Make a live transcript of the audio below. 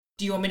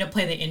Do you want me to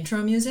play the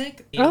intro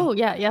music? Oh,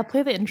 yeah,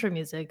 play the intro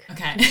music.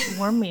 Okay.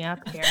 Warm me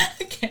up here.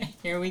 Okay,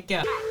 here we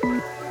go.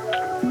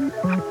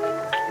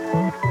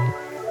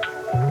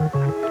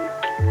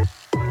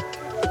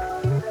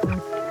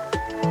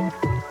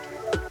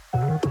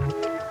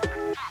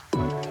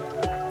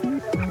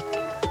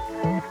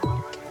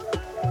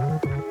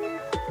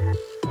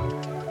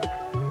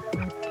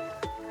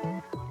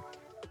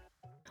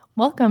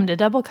 Welcome to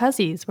Double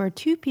Cuzzies, where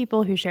two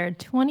people who share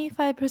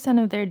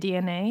 25% of their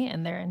DNA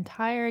and their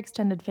entire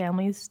extended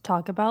families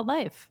talk about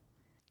life.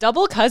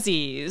 Double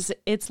Cuzzies.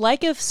 It's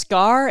like if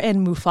Scar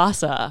and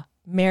Mufasa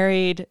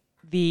married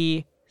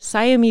the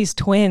Siamese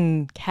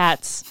twin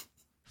cats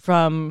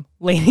from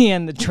Lady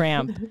and the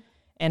Tramp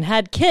and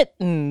had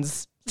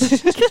kittens.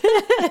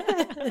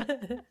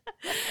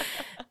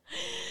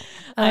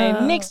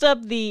 I mixed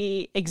up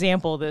the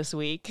example this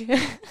week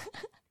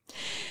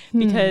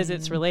because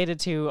it's related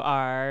to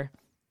our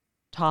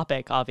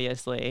topic,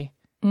 obviously.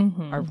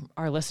 Mm-hmm.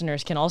 Our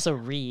listeners can also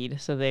read,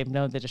 so they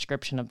know the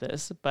description of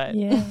this. But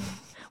yeah.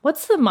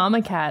 What's the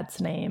mama cat's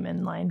name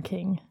in Lion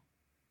King?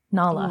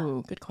 Nala.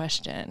 Ooh, good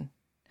question.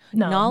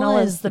 No,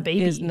 Nala is the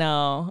baby.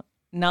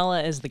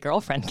 Nala is the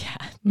girlfriend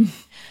cat.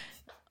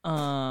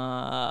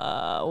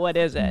 What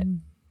is it?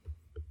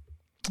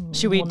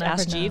 Should we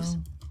ask Jeeves?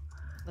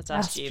 Let's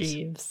ask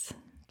Jeeves.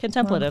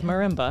 Contemplative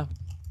marimba.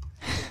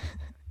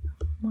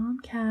 Mom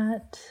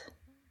cat.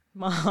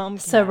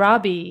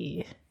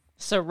 Sarabi.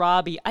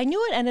 I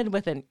knew it ended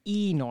with an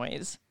E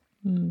noise.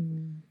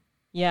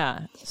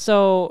 Yeah.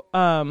 So,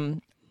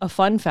 a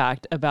fun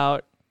fact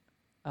about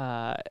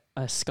a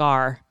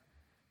Scar,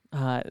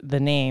 the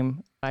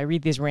name. I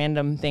read these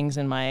random things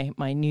in my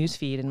news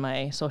feed and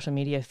my social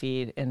media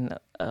feed, and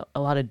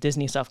a lot of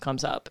Disney stuff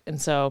comes up. And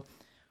so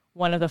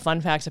one of the fun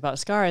facts about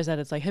Scar is that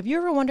it's like, have you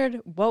ever wondered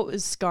what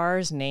was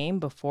Scar's name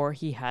before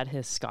he had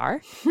his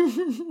scar?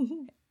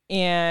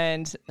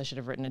 And I should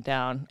have written it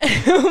down.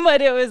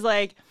 But it was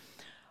like,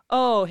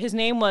 oh, his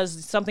name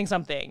was something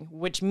something,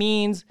 which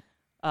means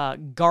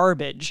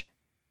garbage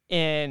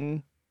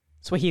in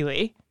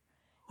Swahili.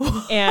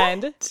 What?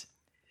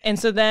 And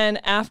so then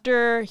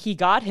after he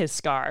got his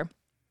scar,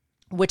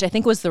 which I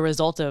think was the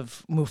result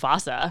of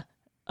Mufasa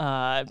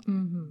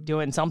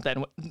doing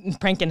something,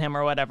 pranking him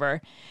or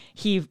whatever,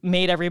 he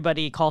made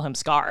everybody call him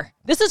Scar.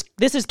 This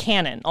is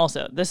canon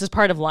also. This is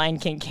part of Lion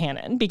King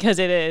canon because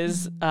it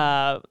is,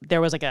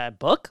 there was like a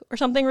book or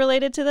something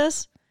related to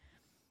this.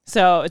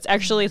 So it's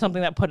actually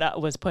something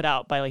that was put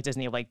out by like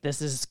Disney of like,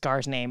 this is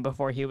Scar's name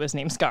before he was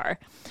named Scar.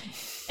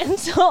 And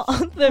so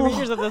the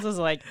readers of this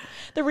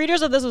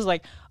was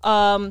like,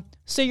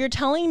 so you're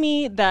telling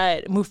me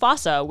that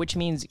Mufasa, which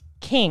means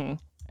king,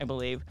 I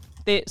believe.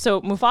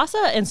 So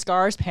Mufasa and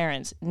Scar's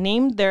parents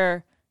named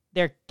their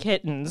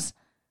kittens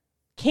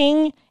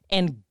King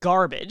and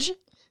Garbage.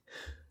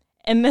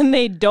 And then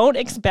they don't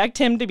expect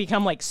him to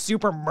become like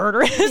super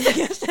murderous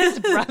against his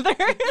brother.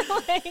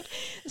 Like,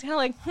 it's kind of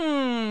like,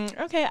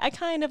 okay, I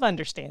kind of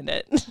understand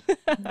it.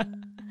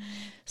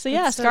 So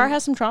yeah, Scar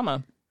has some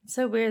trauma. It's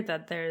so weird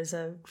that there's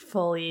a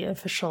fully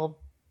official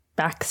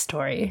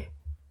backstory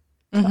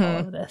to all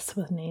of this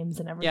with names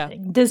and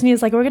everything. Yeah. Disney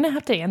is like, we're going to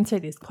have to answer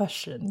these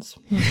questions.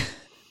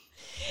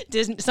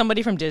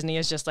 Somebody from Disney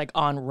is just like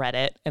on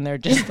Reddit and they're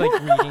just like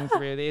reading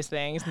through these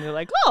things and they're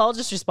like, oh, I'll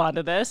just respond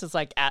to this. It's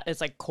like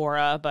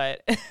Quora,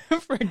 but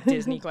for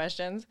Disney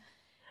questions.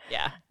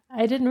 Yeah.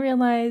 I didn't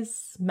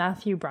realize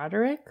Matthew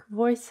Broderick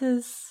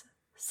voices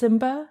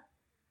Simba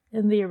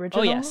in the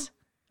original. Oh, yes.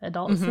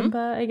 Adult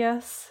Simba, I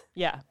guess.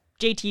 Yeah.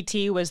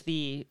 JTT was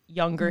the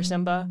younger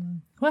Simba.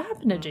 What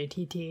happened to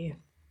JTT?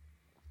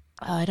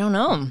 I don't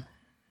know.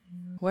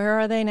 Where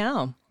are they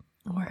now?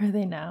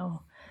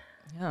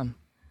 Yeah.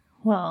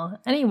 Well,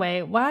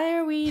 anyway, why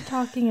are we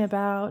talking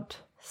about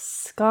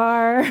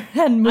Scar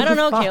and Mufasa? I don't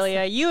know,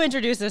 Kalia. You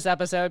introduced this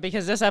episode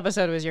because this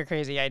episode was your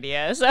crazy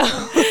idea. So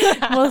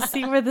we'll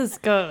see where this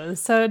goes.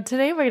 So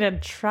today we're going to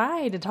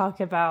try to talk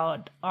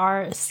about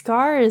our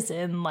scars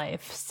in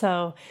life.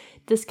 So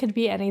this could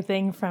be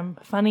anything from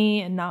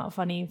funny and not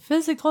funny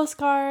physical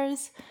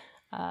scars,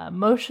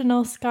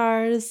 emotional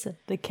scars,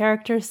 the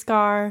character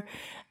scar,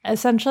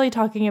 essentially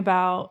talking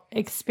about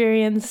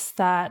experience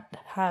that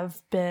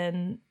have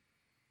been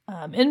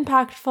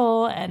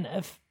impactful and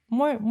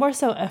more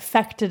so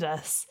affected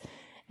us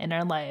in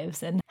our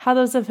lives and how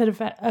those have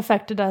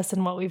affected us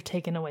and what we've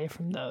taken away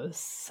from those.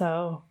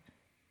 So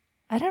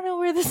I don't know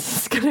where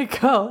this is going to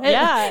go.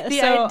 Yeah,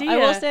 I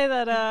will say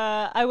that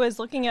I was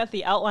looking at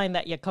the outline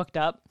that you cooked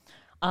up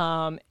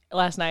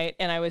last night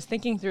and I was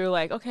thinking through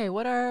like, okay,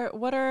 what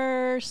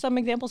are some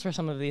examples for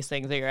some of these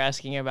things that you're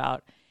asking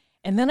about?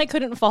 And then I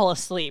couldn't fall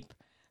asleep.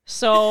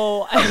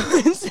 So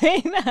I would say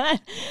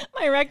that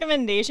my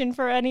recommendation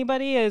for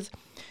anybody is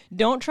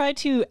don't try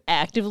to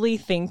actively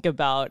think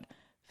about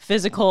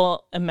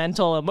physical and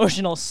mental,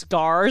 emotional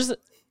scars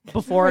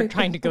before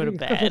trying to go to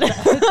bed.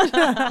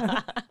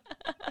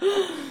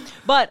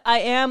 But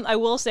I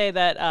will say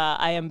that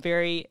I am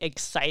very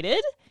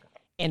excited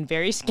and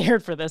very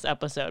scared for this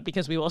episode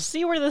because we will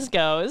see where this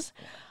goes.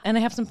 And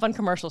I have some fun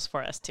commercials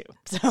for us too.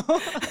 So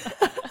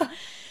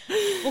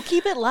We'll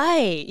keep it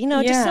light.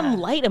 Just some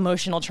light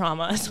emotional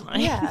trauma is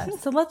fine. Yeah.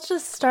 So let's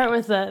just start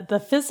with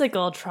the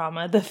physical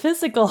trauma, the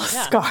physical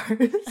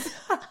scars.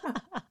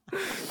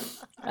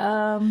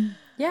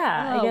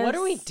 I guess. What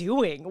are we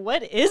doing?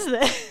 What is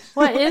this?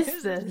 What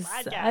is this?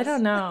 I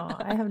don't know.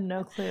 I have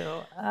no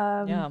clue.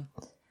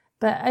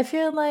 But I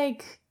feel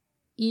like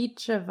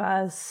each of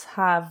us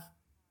have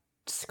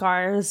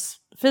scars,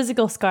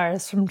 physical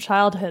scars from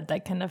childhood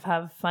that kind of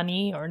have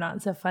funny or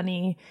not so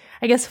funny,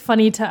 I guess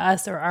funny to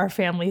us or our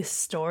family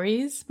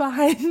stories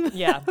behind them.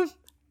 Yeah.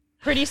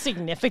 Pretty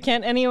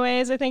significant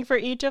anyways, I think, for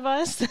each of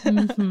us.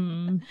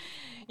 Mm-hmm.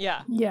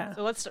 Yeah.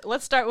 So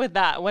let's start with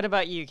that. What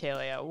about you,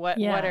 Kalia? What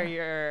are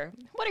your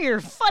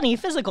funny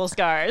physical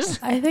scars?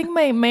 I think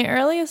my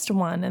earliest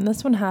one, and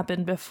this one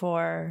happened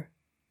before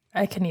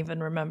I can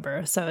even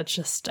remember. So it's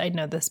just, I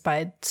know this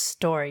by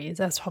stories.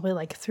 I was probably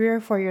like 3 or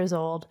 4 years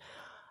old.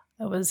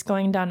 I was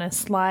going down a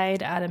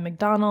slide at a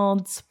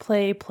McDonald's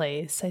play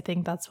place. I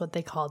think that's what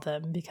they call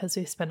them because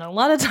we spent a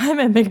lot of time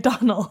at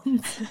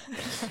McDonald's.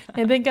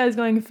 I think I was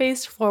going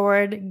face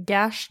forward,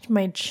 gashed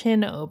my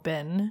chin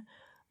open,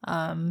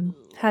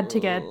 had to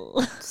get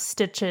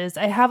stitches.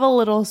 I have a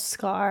little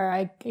scar.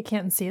 I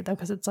can't see it though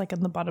because it's like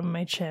in the bottom of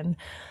my chin.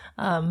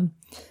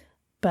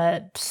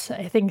 But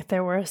I think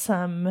there was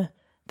some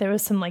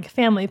like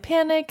family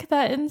panic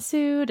that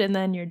ensued, and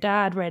then your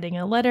dad writing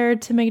a letter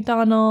to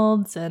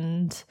McDonald's,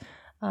 and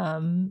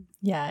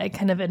it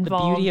kind of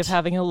involved the beauty of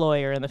having a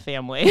lawyer in the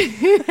family.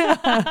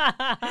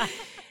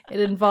 It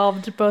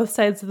involved both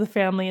sides of the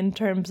family in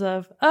terms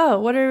of, oh,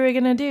 what are we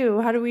gonna do?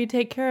 How do we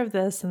take care of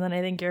this? And then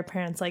I think your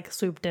parents like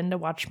swooped in to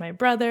watch my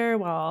brother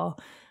while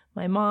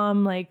my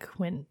mom like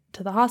went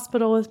to the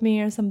hospital with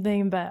me or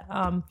something. But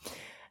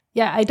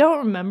I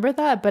don't remember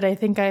that, but I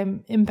think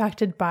I'm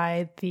impacted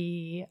by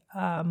the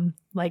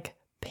like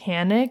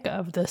panic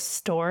of the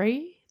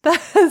story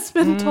that has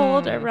been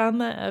told around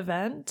the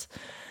event.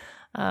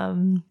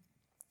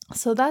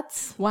 So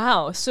that's...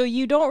 Wow. So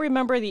you don't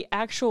remember the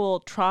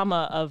actual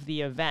trauma of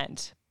the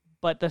event,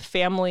 but the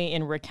family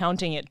in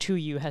recounting it to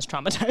you has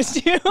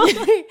traumatized you.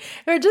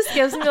 Or it just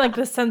gives me like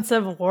the sense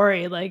of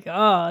worry, like,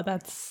 oh,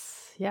 that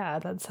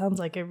sounds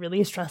like a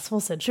really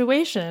stressful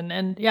situation.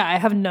 And I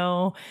have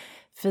no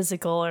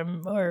physical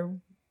or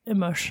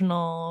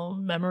emotional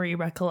memory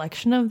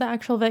recollection of the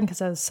actual event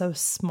because I was so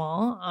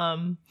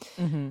small.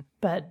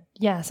 But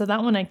so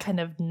that one I kind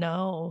of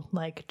know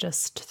like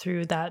just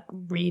through that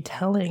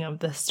retelling of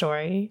the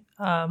story.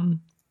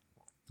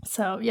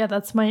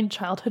 That's my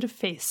childhood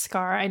face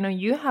scar. I know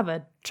you have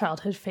a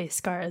childhood face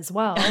scar as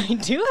well. I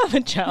do have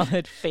a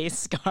childhood face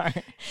scar.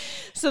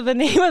 So the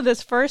name of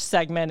this first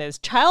segment is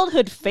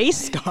Childhood Face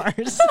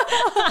Scars.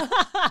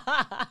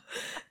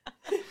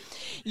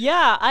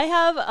 Yeah, I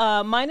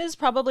have, mine is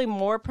probably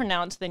more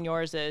pronounced than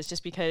yours is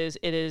just because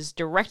it is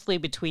directly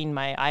between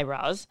my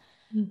eyebrows,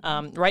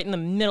 right in the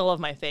middle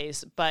of my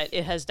face, but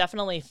it has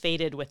definitely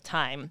faded with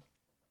time.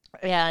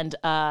 And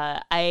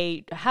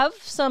I have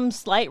some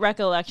slight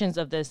recollections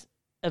of this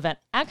event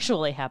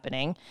actually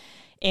happening.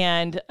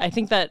 And I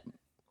think that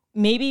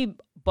maybe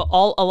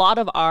a lot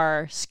of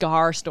our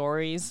scar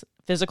stories,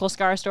 physical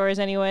scar stories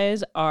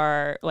anyways,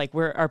 are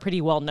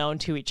pretty well known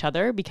to each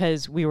other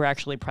because we were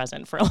actually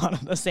present for a lot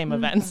of the same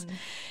events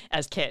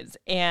as kids.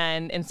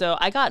 And so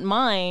I got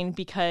mine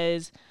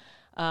because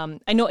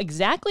I know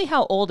exactly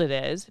how old it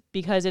is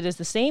because it is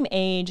the same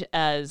age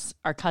as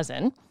our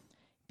cousin.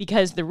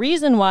 Because the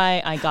reason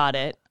why I got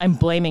it, I'm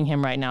blaming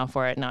him right now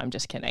for it. No, I'm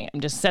just kidding. I'm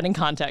just setting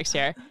context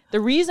here. The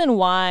reason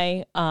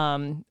why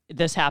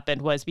this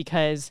happened was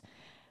because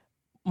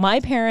my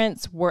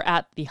parents were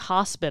at the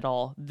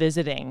hospital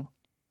visiting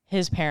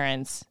his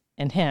parents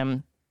and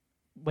him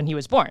when he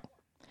was born.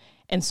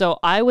 And so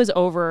I was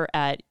over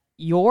at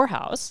your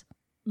house.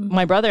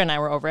 My brother and I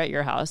were over at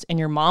your house, and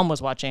your mom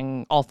was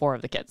watching all 4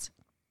 of the kids.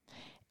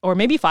 Or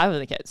maybe 5 of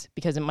the kids,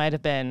 because it might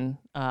have been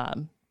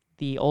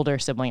the older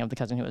sibling of the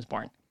cousin who was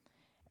born.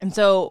 And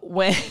so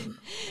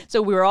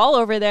so we were all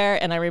over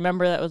there, and I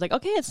remember that it was like,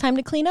 okay, it's time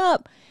to clean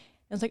up.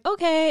 And it's like,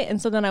 okay. And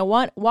so then I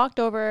walked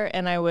over,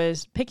 and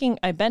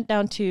I bent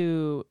down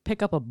to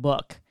pick up a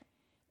book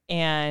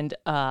and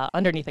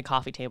underneath a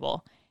coffee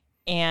table.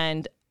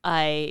 And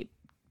I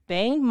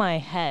banged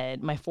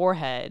my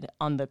forehead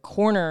on the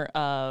corner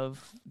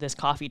of this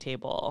coffee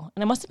table.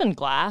 And it must have been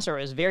glass, or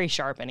it was very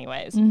sharp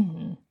anyways.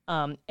 And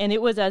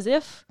it was as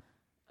if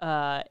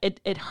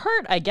it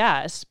hurt, I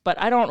guess, but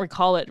I don't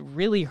recall it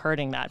really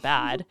hurting that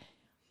bad.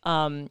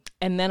 And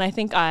then I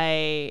think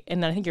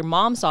your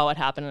mom saw what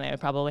happened, and I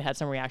probably had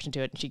some reaction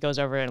to it. And she goes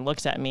over and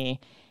looks at me,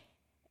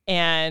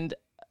 and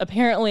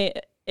apparently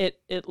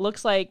it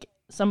looks like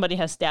somebody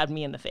has stabbed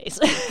me in the face,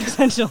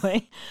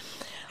 essentially.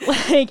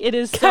 Like, it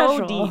is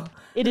so deep.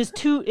 It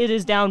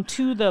is down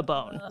to the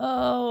bone.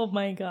 Oh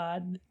my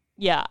God.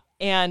 Yeah.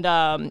 And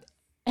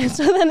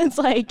so then it's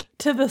like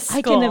to the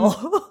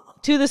skull.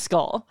 To the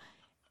skull.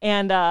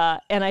 And I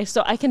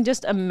can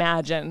just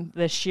imagine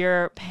the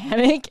sheer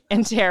panic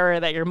and terror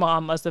that your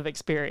mom must have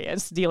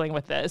experienced dealing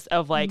with this,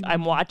 of like,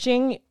 I'm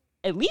watching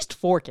at least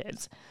 4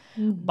 kids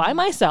by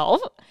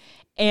myself,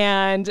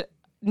 and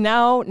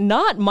now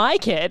not my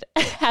kid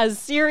has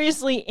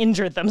seriously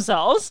injured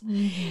themselves.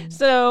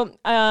 So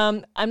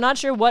I'm not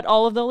sure what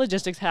all of the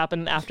logistics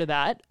happened after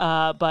that,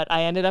 but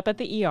I ended up at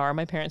the ER.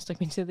 My parents took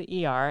me to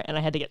the ER, and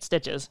I had to get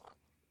stitches.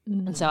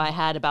 And so I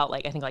had about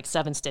I think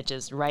 7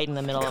 stitches right in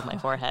the middle of my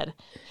forehead.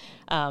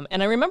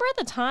 And I remember at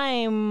the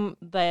time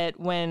that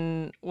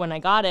when I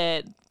got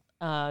it,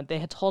 they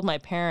had told my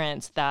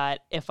parents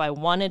that if I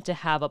wanted to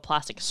have a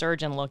plastic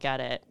surgeon look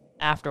at it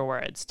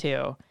afterwards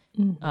too,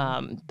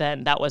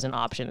 then that was an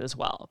option as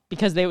well,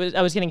 because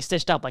I was getting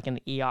stitched up in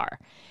the ER.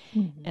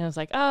 And I was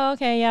like, oh,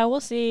 okay, yeah, we'll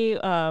see.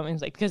 And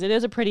it's because it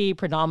is a pretty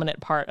predominant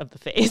part of the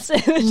face.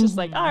 It's just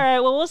all right,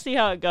 well, we'll see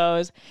how it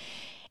goes.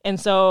 And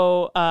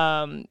so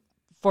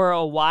for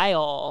a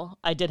while,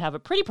 I did have a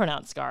pretty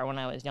pronounced scar when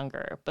I was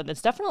younger, but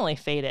it's definitely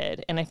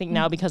faded. And I think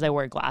now, because I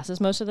wear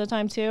glasses most of the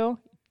time too,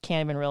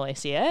 can't even really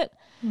see it.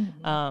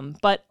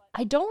 But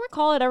I don't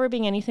recall it ever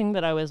being anything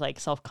that I was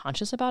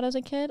self-conscious about as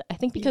a kid. I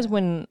think because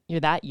when you're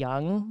that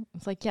young,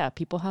 it's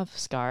people have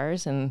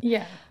scars, and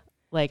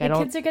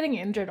kids are getting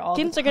injured all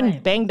the time. Kids are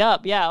getting banged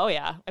up. Yeah. Oh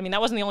yeah. I mean,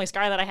 that wasn't the only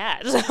scar that I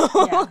had. So,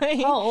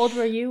 how old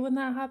were you when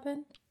that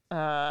happened?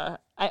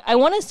 I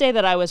want to say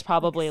that I was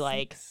probably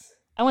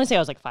I want to say I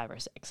was 5 or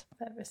 6.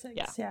 5 or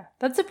 6. Yeah.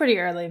 That's a pretty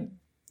early.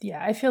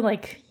 Yeah. I feel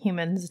like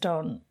humans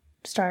don't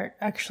start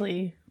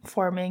actually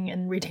forming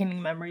and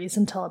retaining memories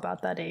until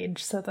about that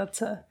age. So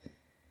that's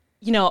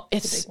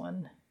it's a big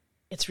one.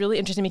 It's really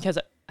interesting because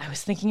I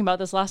was thinking about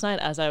this last night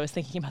as I was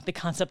thinking about the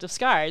concept of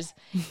scars,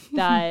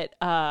 that,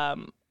 I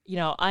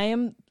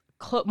am,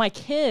 my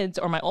kids,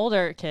 or my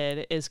older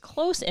kid, is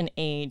close in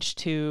age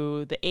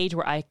to the age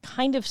where I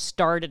kind of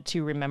started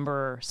to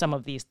remember some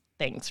of these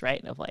things,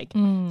 right? Of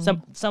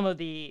some of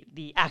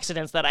the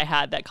accidents that I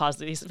had that caused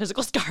these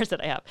physical scars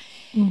that I have.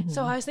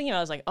 So I was thinking, I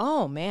was like,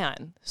 oh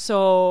man,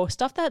 so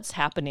stuff that's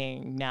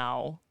happening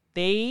now,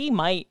 they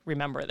might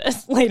remember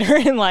this later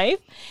in life.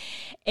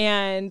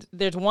 And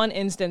there's one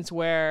instance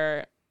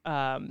where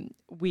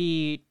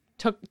we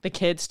took the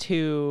kids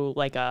to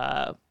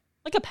a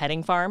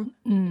petting farm,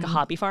 a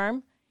hobby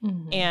farm.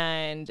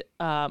 And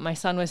my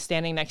son was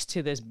standing next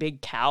to this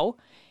big cow.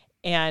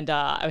 And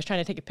I was trying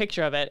to take a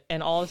picture of it,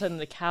 and all of a sudden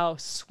the cow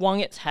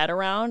swung its head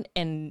around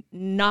and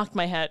knocked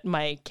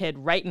my kid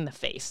right in the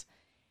face.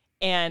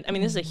 And I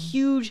mean, this is a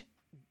huge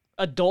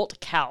adult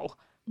cow.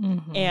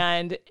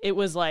 And it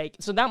was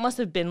so that must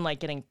have been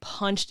getting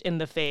punched in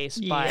the face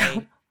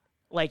by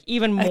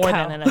even more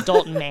than an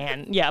adult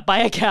man. Yeah, by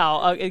a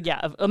cow.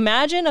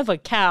 Imagine if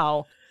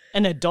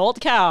an adult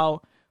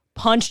cow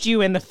punched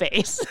you in the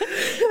face.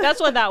 That's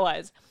what that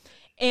was.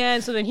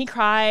 And so then he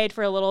cried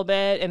for a little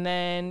bit, and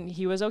then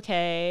he was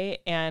okay,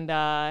 and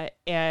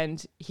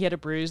he had a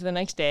bruise the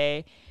next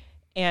day,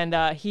 and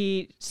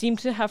he seemed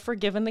to have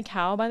forgiven the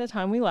cow by the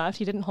time we left.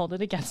 He didn't hold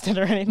it against it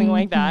or anything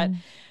like that.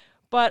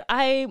 But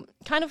I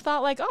kind of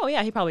thought oh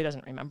yeah, he probably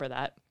doesn't remember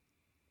that.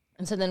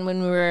 And so then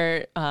when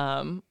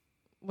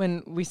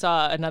we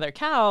saw another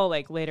cow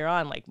later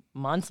on,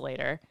 months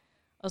later,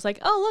 I was like,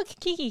 oh look,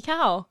 Kiki,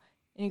 cow.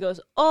 And he goes,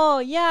 oh,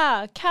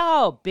 yeah,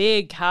 cow,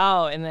 big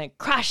cow. And then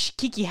crash,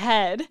 Kiki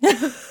head.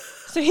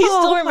 So he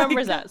still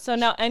remembers that. So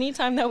now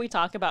anytime that we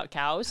talk about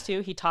cows, too,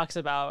 he talks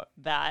about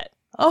that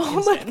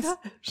instance. My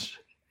gosh.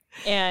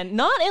 And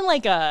not in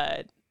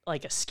a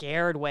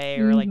scared way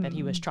or that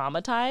he was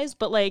traumatized,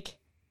 but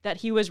that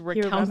he was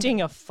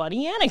recounting a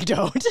funny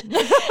anecdote.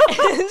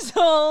 And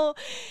so,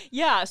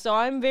 yeah, so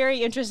I'm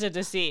very interested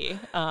to see.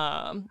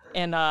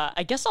 And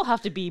I guess I'll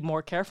have to be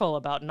more careful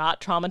about not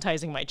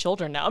traumatizing my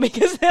children now,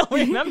 because they'll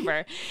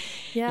remember.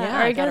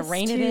 Yeah, I gotta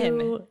rein it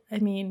in. I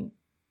mean,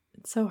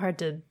 it's so hard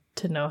to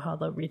know how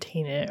they'll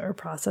retain it or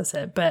process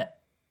it, but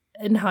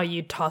and how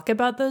you talk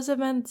about those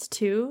events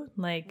too.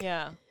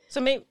 Yeah. So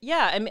maybe,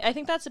 I mean, I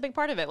think that's a big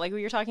part of it. When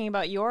you're talking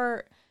about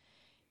your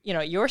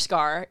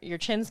scar, your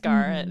chin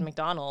scar at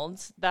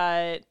McDonald's,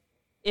 that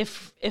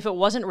if it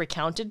wasn't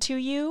recounted to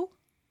you,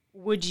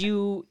 would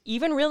you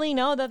even really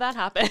know that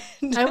happened?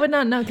 I would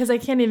not know, because I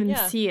can't even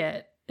see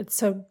it. It's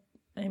so,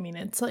 I mean,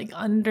 it's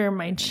under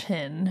my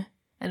chin,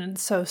 and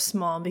it's so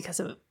small because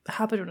it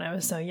happened when I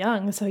was so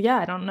young. So yeah,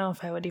 I don't know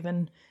if I would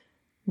even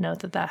know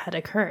that had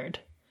occurred.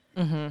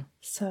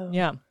 So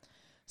yeah.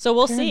 So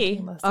we'll see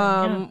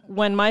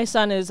when my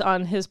son is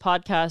on his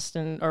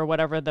podcast or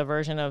whatever the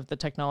version of the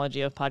technology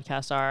of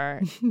podcasts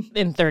are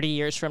in 30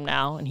 years from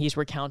now, and he's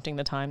recounting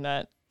the time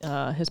that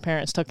his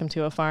parents took him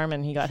to a farm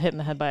and he got hit in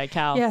the head by a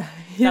cow. Yeah,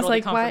 he's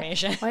like,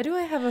 why do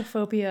I have a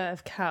phobia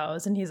of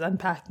cows? And he's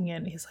unpacking it,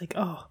 and he's like,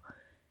 oh,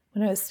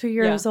 when I was 3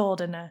 years old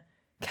and a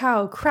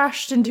cow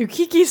crashed into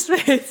Kiki's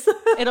face.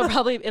 It'll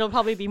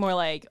probably be more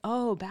like,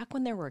 oh, back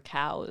when there were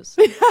cows.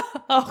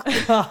 Oh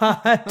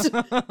God.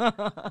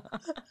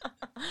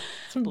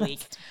 Bleak.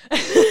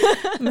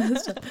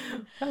 Messed up.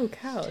 Oh,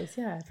 cows.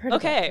 Yeah, I've heard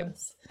about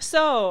those.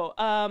 So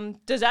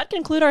does that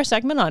conclude our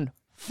segment on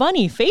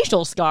funny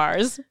facial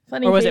scars?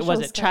 Was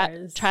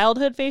it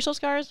childhood facial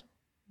scars?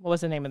 What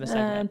was the name of the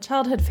segment?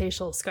 Childhood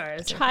facial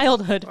scars.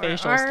 Childhood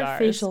facial scars. Our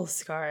facial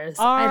scars.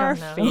 I don't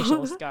know.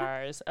 Facial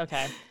scars.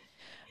 Okay.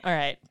 All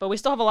right. But we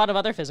still have a lot of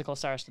other physical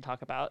scars to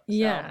talk about. So.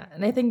 Yeah.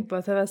 And I think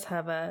both of us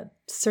have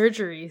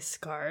surgery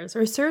scars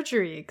or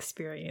surgery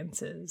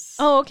experiences.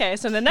 Oh, okay.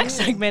 So the next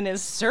segment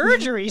is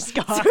surgery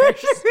scars.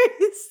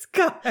 Surgery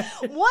scars.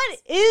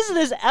 What is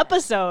this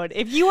episode?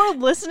 If you are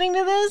listening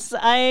to this,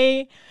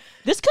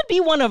 this could be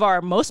one of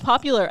our most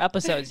popular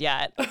episodes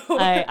yet.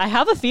 I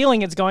have a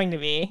feeling it's going to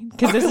be,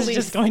 because this is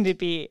just going to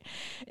be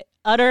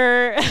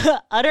utter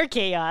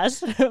chaos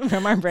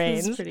from our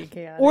brains. It's pretty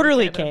chaotic.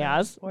 Orderly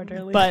chaos.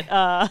 Orderly.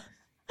 But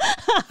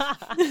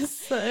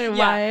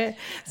why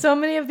so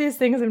many of these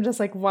things I'm just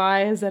like,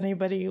 why is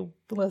anybody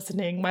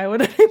listening? Why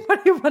would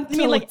anybody want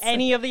to like listen?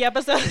 any of the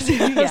episodes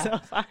so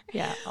far?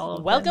 Yeah, all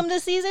of Welcome to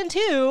season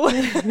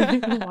 2.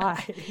 them.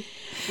 Why?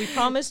 We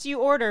promised you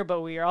order,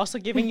 but we are also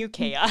giving you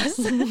chaos.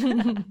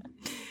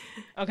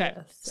 Okay,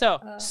 Yes. so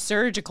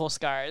surgical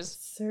scars.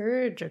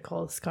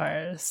 Surgical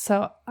scars.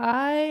 So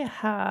I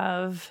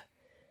have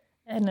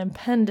an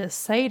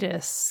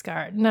appendicitis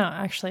scar. No,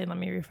 actually, let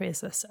me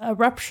rephrase this. A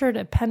ruptured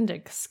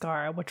appendix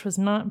scar, which was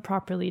not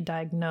properly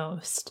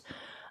diagnosed.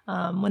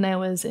 When I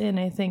was in,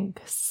 I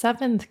think,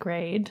 7th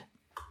grade,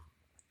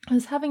 I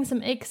was having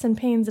some aches and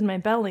pains in my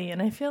belly,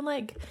 and I feel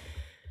like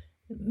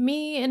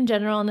me in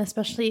general, and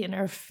especially in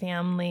our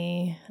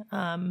family,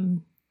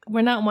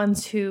 we're not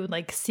ones who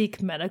like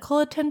seek medical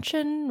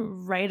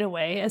attention right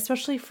away,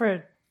 especially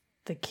for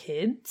the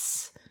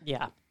kids.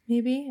 Yeah.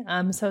 Maybe.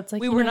 So it's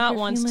like We were not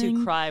ones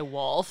to cry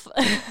wolf.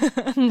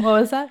 What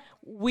was that?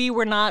 We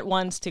were not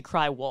ones to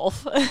cry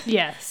wolf.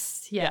 Yes.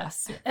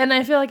 And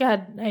I feel like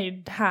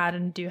I had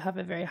and do have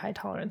a very high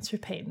tolerance for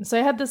pain. So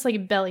I had this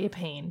like belly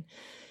pain,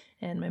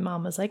 and my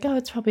mom was like, "Oh,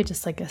 it's probably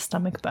just like a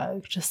stomach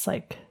bug. Just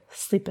like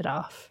sleep it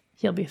off.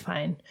 You'll be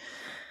fine."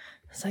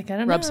 It's like, I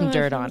don't know. Rub some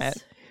dirt on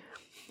it.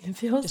 It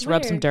feels Just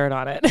rub some weird. dirt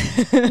on it.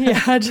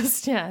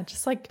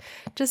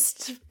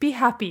 just be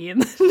happy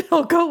and then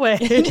it'll go away.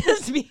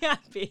 Just be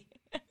happy.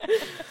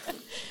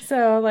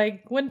 So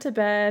like went to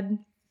bed.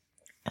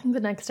 The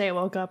next day I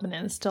woke up and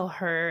it still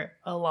hurt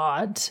a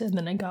lot, and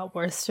then it got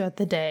worse throughout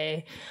the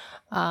day.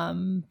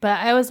 But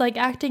I was like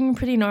acting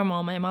pretty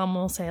normal. My mom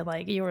will say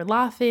like, you were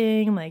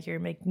laughing, like you're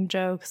making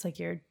jokes, like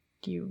you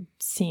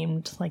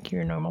seemed like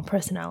your normal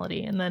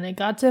personality. And then it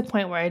got to a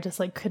point where I just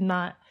like could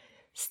not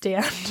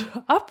stand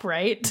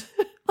upright.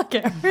 Like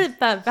it hurt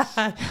that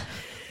bad.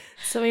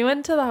 So we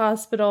went to the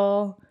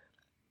hospital.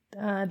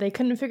 They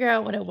couldn't figure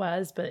out what it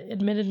was, but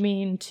admitted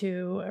me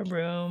into a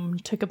room,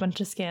 took a bunch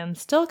of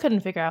scans, still couldn't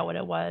figure out what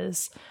it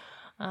was.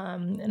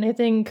 And I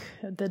think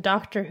the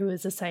doctor who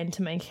was assigned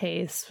to my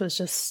case was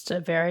just a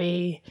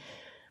very,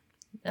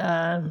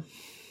 I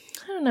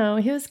don't know,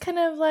 he was kind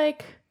of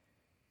like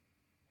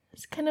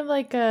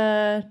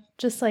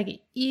just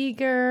like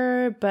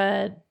eager,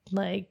 but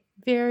like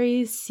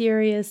very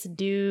serious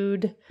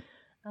dude.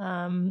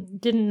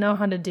 Didn't know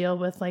how to deal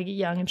with like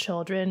young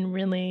children,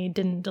 really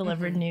didn't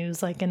deliver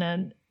news like in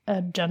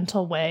a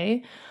gentle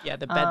way. Yeah,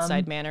 the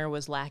bedside manner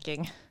was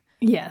lacking.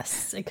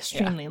 Yes,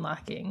 extremely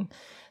lacking.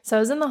 So I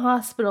was in the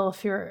hospital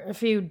for a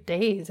few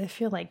days, I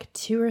feel like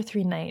 2 or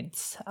 3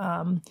 nights.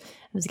 I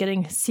was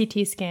getting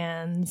CT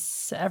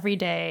scans every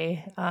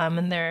day,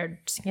 and they're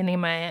scanning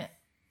my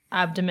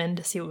abdomen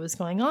to see what was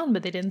going on,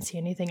 but they didn't see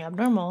anything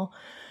abnormal.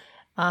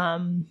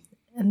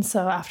 And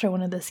so after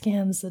one of the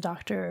scans, the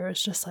doctor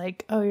was just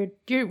like, "Oh,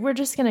 we're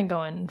just gonna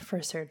go in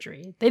for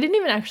surgery." They didn't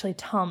even actually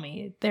tell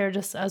me. I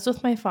was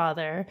with my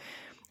father,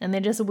 and they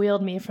just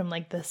wheeled me from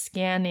like the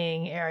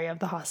scanning area of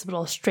the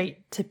hospital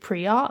straight to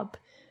pre-op.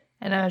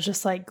 And I was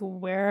just like,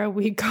 "Where are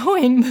we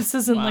going? This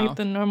isn't like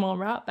the normal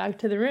route back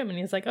to the room." And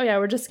he's like, "Oh yeah,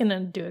 we're just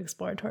gonna do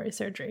exploratory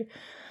surgery."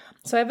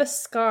 So I have a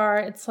scar.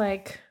 It's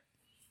like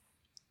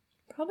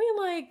probably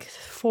like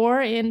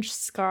 4-inch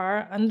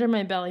scar under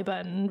my belly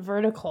button,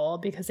 vertical,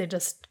 because they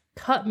just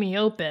cut me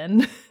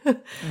open.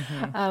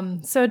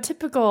 So a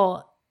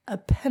typical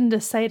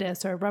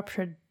appendicitis or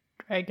ruptured,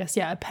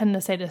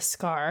 appendicitis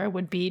scar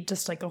would be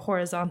just like a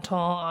horizontal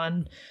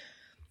on,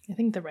 I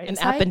think, the right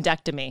side.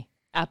 Appendectomy.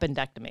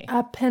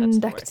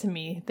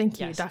 Appendectomy. Thank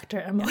you, Yes. Dr.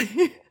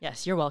 Emily.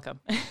 Yes, you're welcome.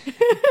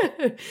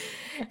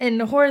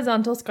 And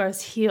horizontal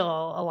scars heal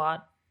a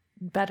lot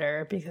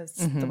better because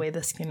the way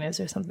the skin is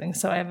or something.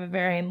 So I have a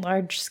very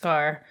large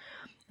scar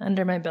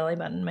under my belly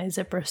button, my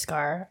zipper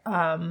scar.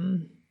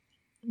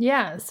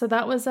 So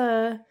that was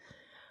a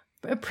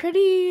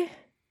pretty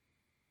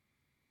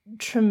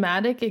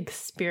traumatic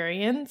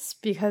experience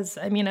because,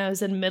 I mean, I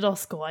was in middle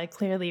school. I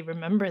clearly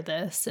remember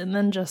this. And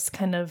then just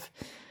kind of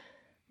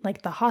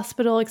like the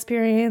hospital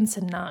experience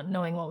and not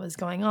knowing what was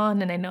going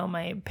on. And I know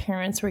my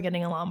parents were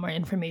getting a lot more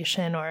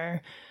information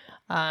or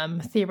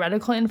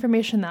theoretical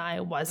information that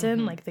I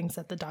wasn't, like things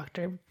that the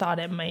doctor thought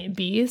it might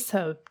be.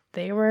 So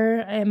they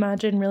were, I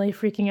imagine, really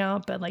freaking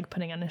out, but like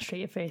putting on a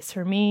straight face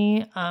for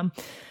me.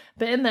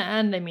 But in the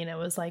end, I mean, it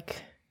was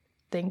like,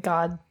 thank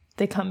God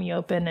they cut me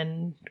open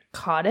and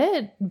caught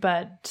it,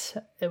 but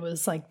it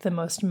was like the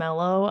most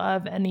mellow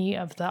of any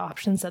of the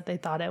options that they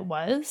thought it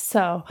was.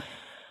 So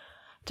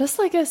just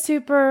like a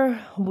super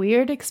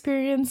weird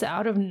experience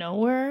out of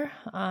nowhere.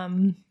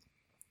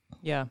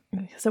 Yeah.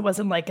 Because it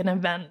wasn't like an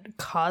event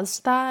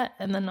caused that.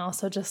 And then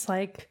also just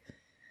like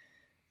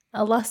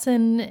a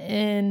lesson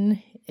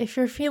in if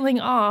you're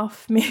feeling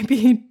off,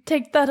 maybe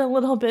take that a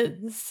little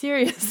bit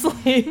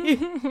seriously.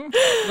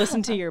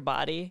 Listen to your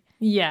body.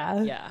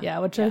 Yeah,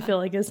 which I feel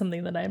like is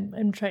something that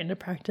I'm trying to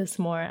practice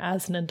more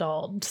as an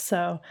adult.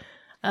 So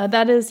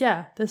that is,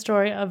 the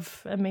story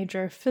of a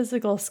major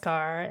physical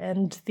scar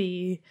and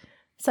the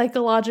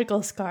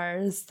psychological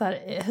scars that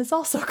it has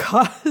also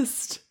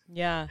caused.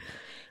 Yeah.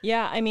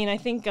 Yeah, I mean, I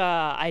think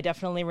I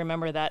definitely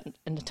remember that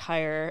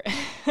entire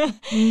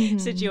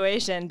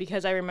situation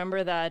because I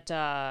remember that,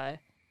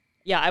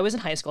 I was in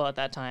high school at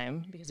that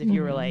time because if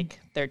you were like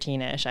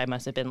 13-ish, I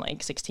must have been like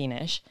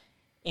 16-ish.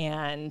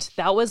 And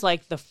that was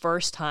like the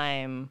first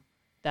time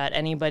that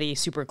anybody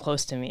super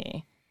close to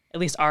me, at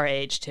least our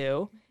age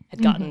too,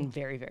 had gotten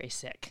very, very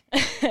sick.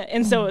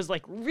 And so it was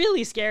like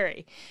really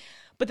scary.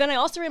 But then I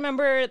also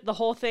remember the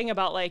whole thing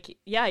about like,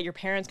 your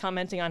parents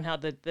commenting on how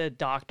the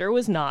doctor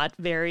was not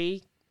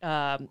very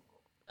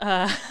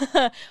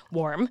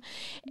warm,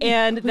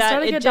 and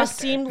that it just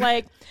seemed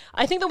like,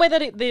 I think the way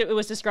that it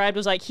was described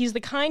was like, he's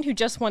the kind who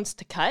just wants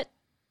to cut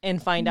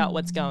and find out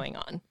what's going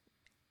on,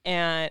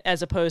 and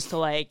as opposed to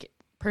like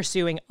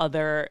pursuing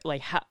other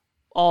like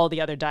all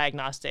the other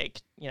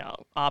diagnostic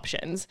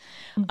options.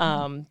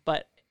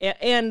 But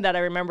that I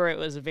remember it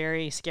was a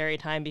very scary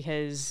time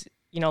because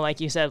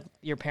like you said,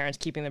 your parents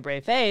keeping the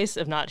brave face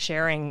of not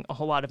sharing a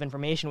whole lot of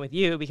information with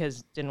you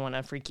because didn't want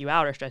to freak you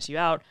out or stress you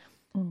out.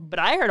 But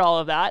I heard all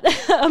of that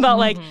about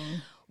like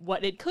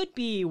what it could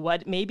be,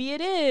 what maybe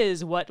it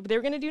is, what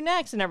they're going to do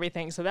next and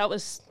everything. So that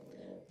was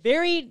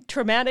very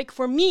traumatic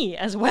for me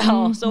as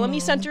well. So let me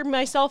center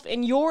myself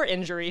in your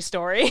injury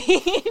story,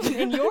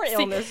 in your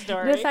illness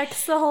story. It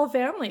affects the whole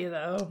family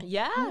though.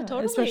 Yeah,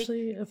 totally.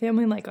 Especially a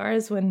family like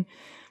ours when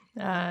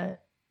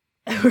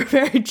we're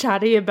very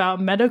chatty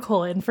about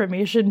medical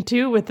information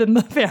too within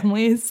the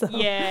family. So.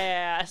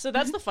 Yeah, so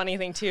that's the funny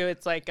thing too.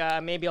 It's like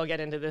maybe I'll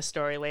get into this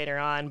story later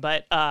on,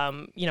 but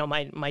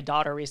my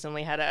daughter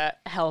recently had a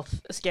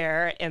health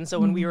scare, and so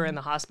when we were in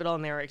the hospital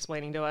and they were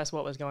explaining to us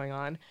what was going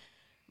on,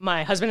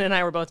 my husband and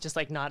I were both just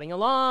like nodding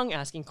along,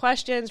 asking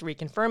questions,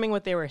 reconfirming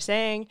what they were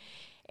saying,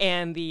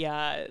 and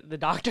the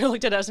doctor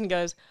looked at us and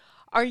goes,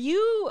 "Are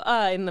you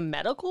in the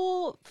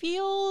medical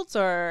fields?"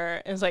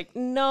 Or it's like,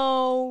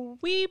 no,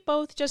 we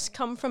both just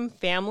come from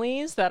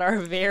families that are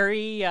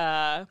very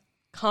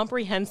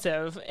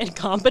comprehensive and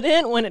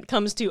competent when it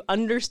comes to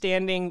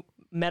understanding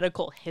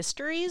medical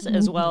histories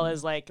as well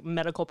as like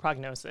medical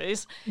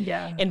prognosis.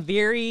 Yeah. And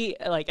very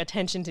like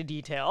attention to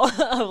detail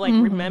of like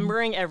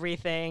remembering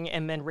everything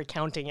and then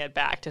recounting it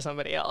back to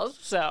somebody else.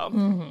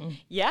 So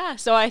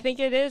so I think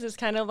it's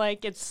kind of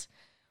like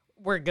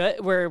we're good.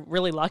 We're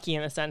really lucky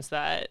in the sense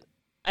that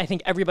I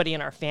think everybody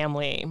in our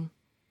family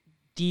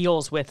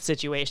deals with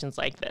situations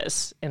like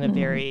this in a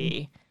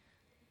very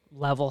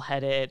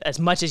level-headed, as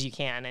much as you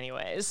can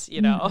anyways,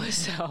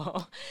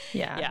 so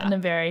in a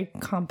very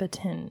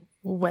competent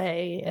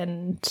way.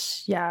 And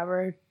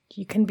where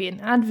you can be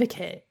an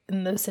advocate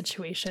in those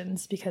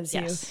situations because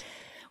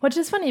which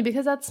is funny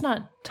because that's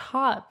not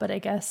taught, but I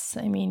guess,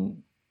 I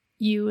mean,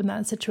 you in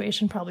that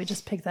situation probably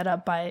just picked that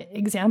up by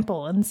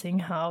example and seeing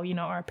how,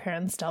 our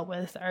parents dealt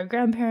with our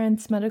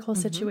grandparents' medical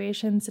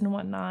situations and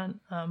whatnot.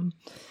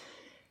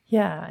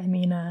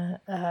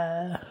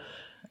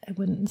 I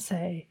wouldn't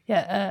say,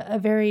 a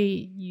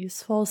very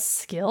useful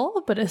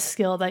skill, but a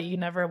skill that you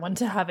never want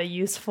to have a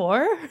use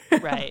for.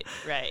 Right.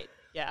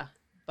 Yeah.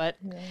 But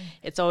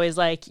it's always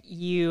like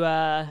you,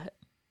 the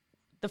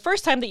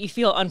first time that you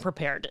feel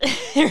unprepared,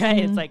 right?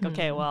 It's like,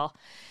 okay, well,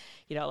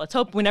 let's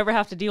hope we never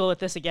have to deal with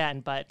this again,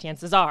 but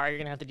chances are you're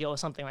going to have to deal with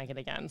something like it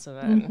again. So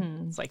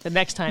then it's like the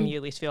next time you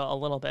at least feel a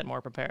little bit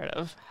more prepared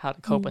of how to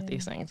cope with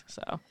these things.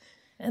 So,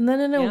 and then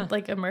in a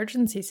like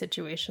emergency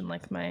situation,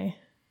 like my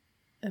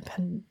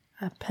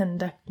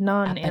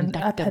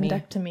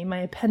appendectomy, my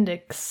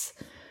appendix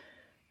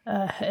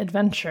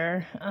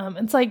adventure,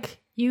 it's like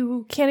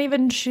you can't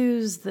even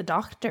choose the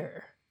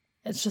doctor.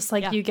 It's just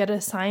like you get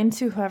assigned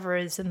to whoever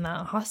is in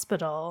that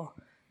hospital.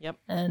 Yep.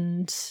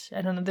 And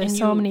I don't know, there's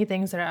so many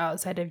things that are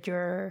outside of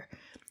your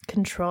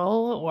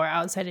control or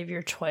outside of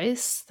your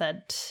choice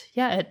that,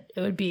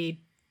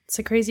 it's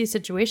a crazy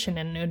situation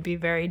and it would be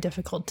very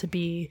difficult to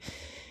be,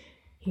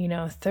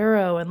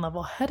 thorough and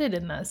level-headed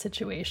in that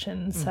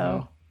situation.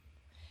 So.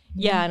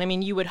 Yeah, and I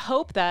mean, you would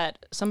hope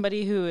that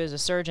somebody who is a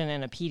surgeon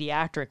in a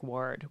pediatric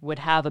ward would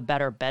have a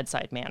better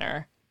bedside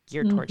manner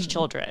geared towards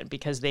children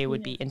because they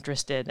would be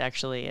interested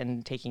actually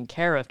in taking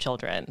care of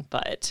children,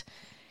 but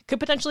could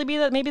potentially be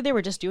that maybe they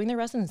were just doing their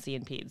residency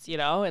in peds,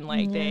 and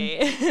like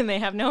they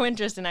have no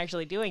interest in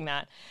actually doing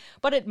that.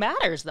 But it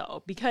matters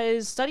though,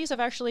 because studies have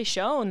actually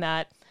shown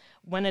that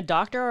when a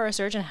doctor or a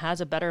surgeon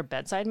has a better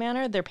bedside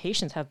manner, their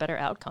patients have better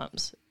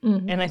outcomes.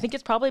 And I think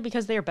it's probably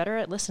because they are better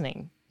at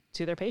listening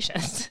to their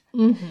patients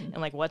and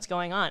like what's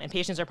going on. And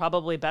patients are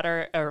probably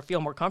better or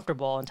feel more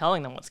comfortable in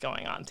telling them what's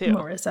going on too.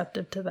 More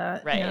receptive to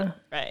that.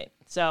 Right.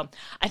 So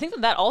I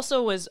think that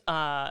also was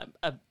a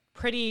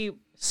pretty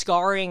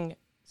scarring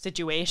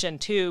situation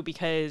too,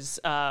 because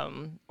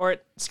or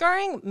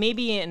scarring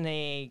maybe in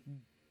a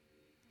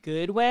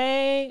good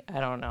way. I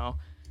don't know.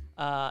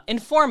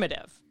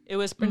 Informative. It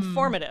was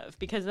informative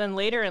because then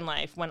later in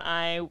life, when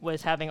I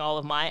was having all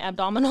of my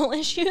abdominal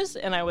issues,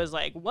 and I was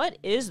like, "What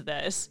is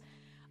this?"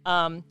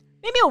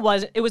 Maybe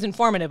it was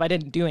informative. I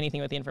didn't do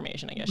anything with the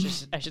information, I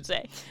guess I should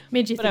say.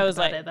 Made you but think I was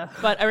about like, it, though.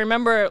 But I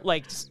remember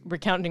like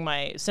recounting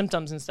my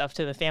symptoms and stuff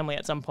to the family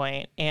at some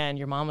point, and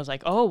your mom was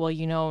like, "Oh, well,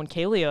 you know, and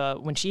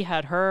Kalia, when she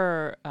had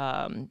her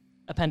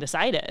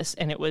appendicitis,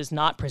 and it was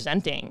not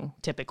presenting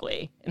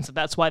typically, and so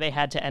that's why they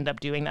had to end up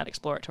doing that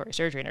exploratory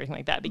surgery and everything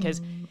like that, because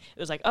it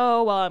was like,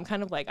 oh, well, I'm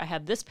kind of like I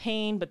have this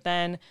pain, but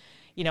then,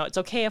 you know, it's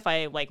okay if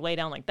I like lay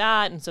down like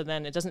that, and so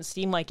then it doesn't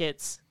seem like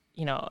it's."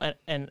 You know,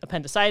 an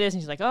appendicitis.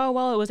 And she's like, oh,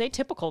 well, it was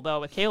atypical,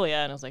 though, with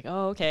Kalia. And I was like,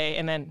 oh, okay.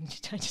 And then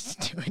I just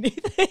didn't do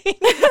anything.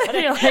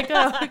 You're like,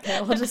 oh,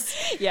 okay, we'll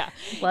just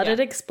let it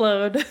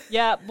explode.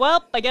 Yeah,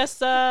 well, I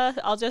guess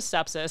I'll just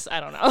sepsis.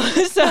 I don't know.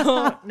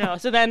 So, no.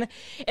 So then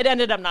it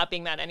ended up not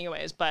being that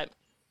anyways. But,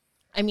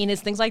 I mean,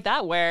 it's things like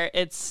that where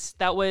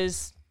that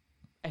was,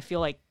 I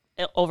feel like,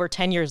 over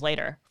 10 years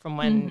later from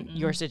when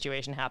your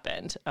situation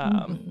happened,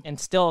 and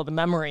still the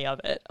memory of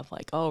it, of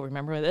like, oh,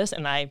 remember this?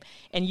 And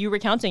you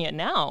recounting it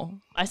now,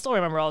 I still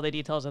remember all the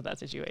details of that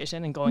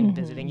situation and going and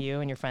visiting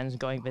you and your friends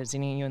going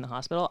visiting you in the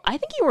hospital. I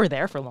think you were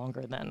there for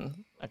longer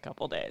than a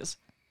couple days.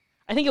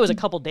 I think it was a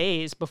couple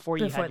days before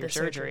you had your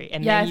surgery.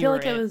 And yeah, then I feel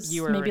like it was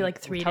maybe like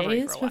 3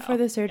 days before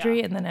the surgery,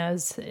 Yeah. and then I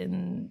was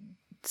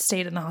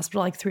stayed in the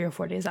hospital like 3 or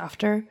 4 days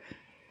after,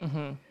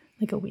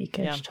 like a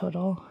weekish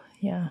total.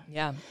 Yeah.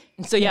 Yeah.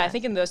 And so, I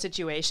think in those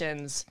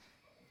situations,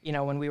 you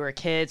know, when we were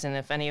kids, and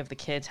if any of the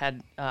kids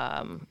had,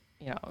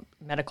 you know,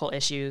 medical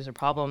issues or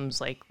problems,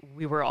 like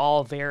we were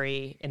all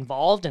very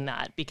involved in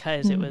that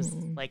because it was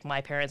like my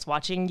parents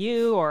watching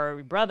you or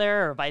your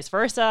brother or vice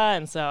versa.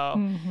 And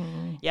so,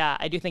 yeah,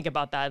 I do think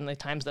about that in the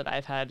times that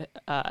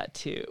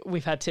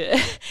we've had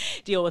to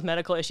deal with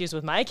medical issues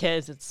with my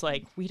kids. It's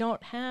like, we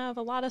don't have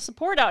a lot of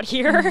support out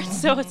here.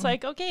 So it's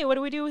like, okay, what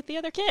do we do with the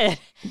other kid?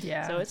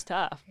 Yeah. So it's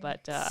tough,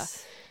 but,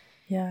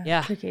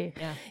 yeah, tricky.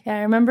 Yeah,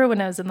 I remember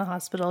when I was in the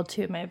hospital,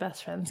 2 of my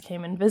best friends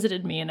came and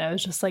visited me, and I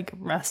was just like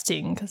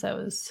resting because it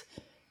was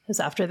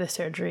after the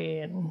surgery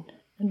and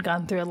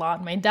gone through a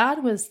lot. My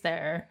dad was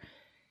there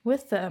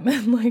with them,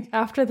 and like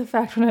after the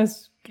fact, when I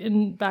was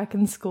back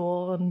in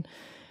school and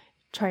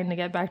trying to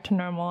get back to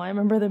normal, I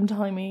remember them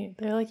telling me,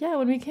 they're like, yeah,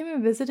 when we came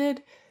and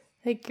visited,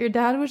 like your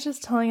dad was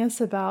just telling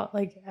us about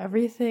like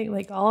everything,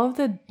 like all of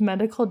the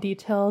medical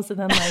details,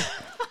 and then like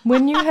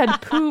when you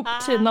had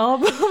pooped and all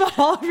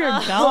of your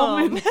bowel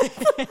movements.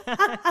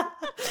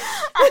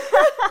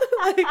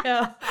 Like,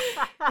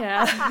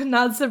 yeah,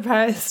 not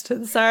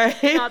surprised. Sorry.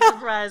 Not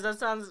surprised.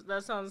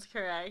 That sounds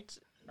correct.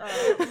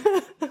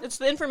 It's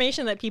the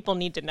information that people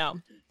need to know.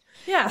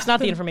 Yeah, it's not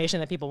the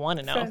information that people want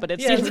to know, but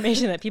it's the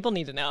information that people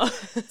need to know.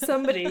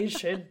 Somebody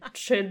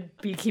should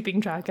be keeping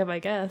track of, I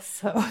guess.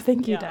 So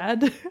thank you,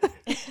 Dad.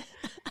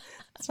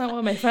 That's not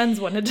what my friends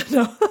wanted to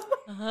know.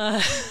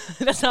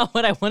 That's not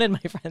what I wanted my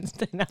friends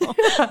to know.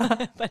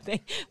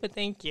 but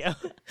thank you.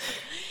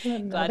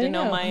 Glad to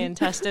know my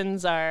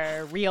intestines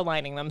are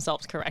realigning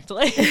themselves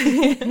correctly.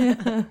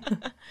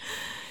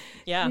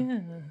 Yeah.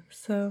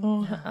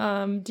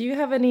 So, do you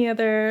have any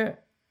other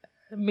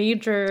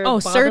major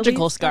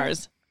surgical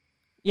scars?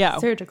 Yeah.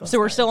 Surgical so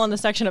we're still on the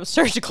section of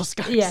surgical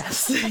scars.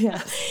 Yes.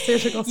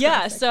 Surgical scars.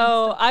 Yeah.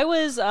 So I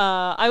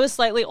was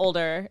slightly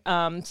older.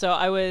 So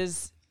I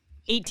was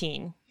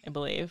 18, I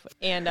believe.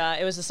 And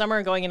it was the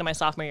summer going into my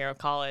sophomore year of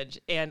college.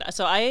 And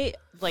so I,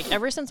 like,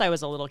 ever since I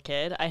was a little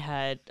kid, I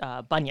had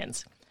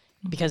bunions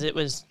because it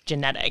was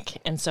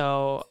genetic. And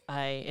so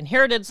I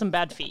inherited some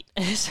bad feet.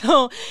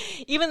 So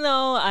even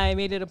though I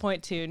made it a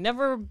point to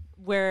never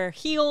wear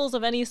heels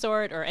of any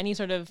sort or any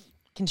sort of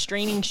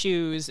constraining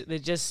shoes,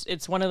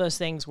 it's one of those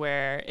things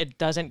where it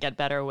doesn't get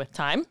better with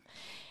time.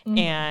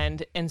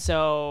 And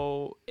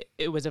so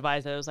it was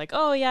advised that it was like,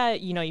 oh yeah,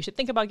 you know, you should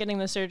think about getting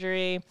the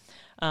surgery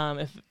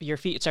if your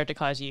feet start to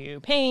cause you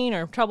pain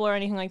or trouble or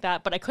anything like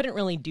that. But I couldn't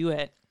really do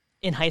it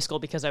in high school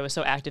because I was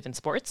so active in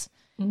sports.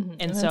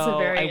 And so that's a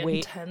very I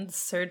intense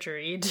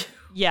surgery.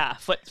 Yeah,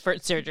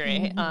 foot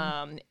surgery.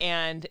 And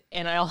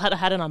I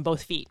had it on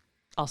both feet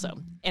also.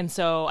 And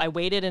so I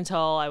waited until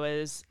I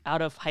was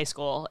out of high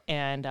school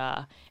and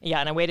I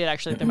waited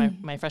actually through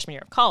my freshman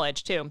year of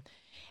college too.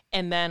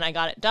 And then I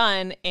got it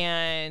done,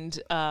 and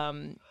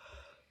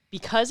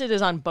because it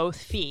is on both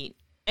feet,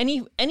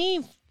 any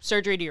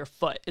surgery to your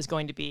foot is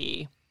going to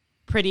be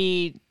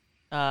pretty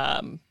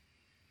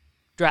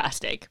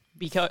drastic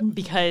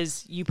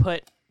because you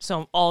put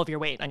all of your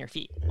weight on your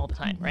feet all the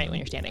time, right, when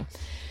you're standing.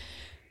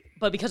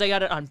 But because I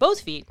got it on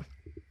both feet,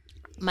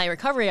 my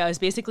recovery, I was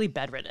basically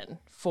bedridden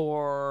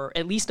for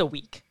at least a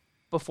week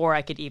before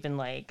I could even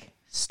like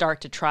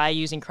start to try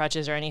using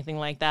crutches or anything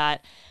like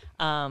that.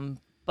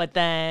 But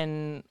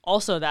then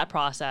also that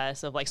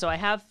process of like, so I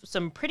have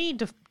some pretty,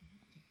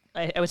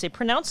 I would say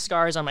pronounced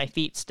scars on my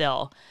feet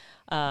still.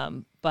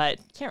 But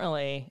can't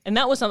really. And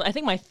that was something, I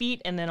think my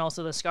feet and then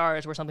also the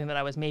scars were something that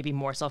I was maybe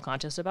more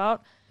self-conscious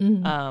about.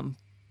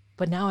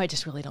 But now I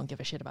just really don't give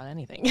a shit about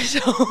anything. So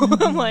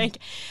I'm like,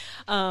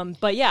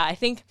 but yeah, I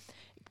think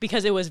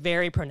because it was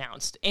very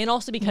pronounced and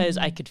also because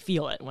I could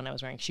feel it when I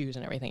was wearing shoes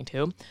and everything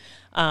too.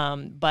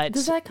 But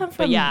does that come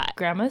from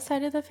grandma's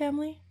side of the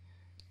family?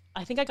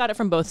 I think I got it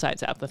from both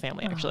sides of the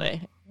family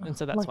actually. And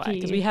so that's why,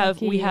 because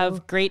we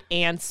have great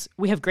aunts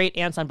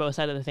on both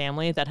sides of the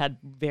family that had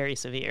very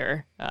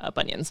severe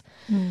bunions.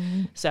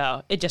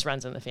 So it just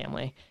runs in the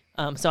family.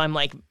 So I'm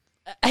like,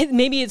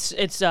 maybe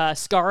it's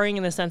scarring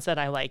in the sense that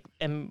I like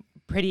am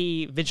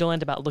pretty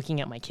vigilant about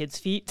looking at my kids'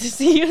 feet to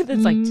see if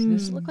it's like, does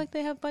this look like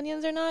they have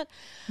bunions or not?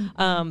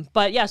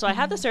 But yeah, so I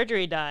had the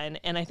surgery done,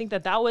 and I think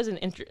that was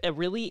a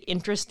really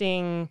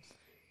interesting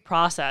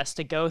process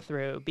to go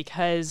through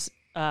because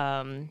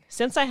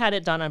since I had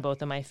it done on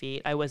both of my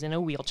feet, I was in a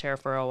wheelchair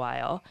for a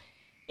while,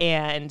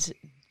 and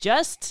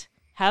just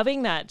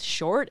having that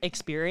short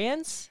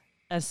experience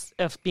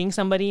of being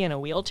somebody in a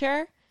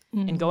wheelchair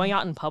and going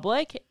out in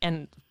public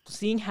and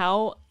seeing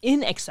how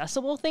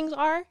inaccessible things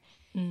are,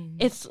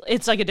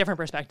 it's like a different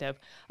perspective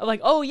of like,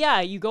 oh yeah,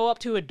 you go up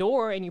to a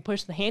door and you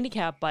push the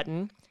handicap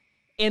button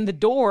and the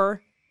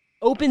door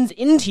opens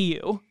into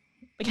you.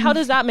 Like, how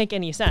does that make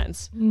any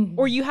sense?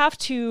 Or you have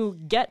to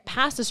get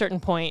past a certain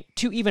point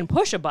to even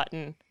push a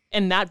button,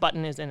 and that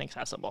button is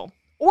inaccessible.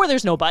 Or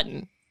there's no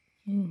button,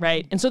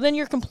 right? And so then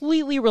you're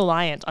completely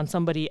reliant on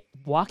somebody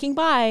walking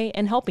by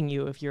and helping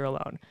you if you're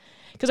alone.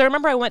 Because I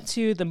remember I went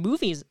to the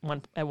movies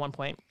at one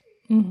point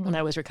when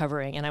I was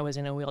recovering, and I was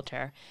in a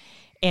wheelchair.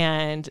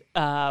 And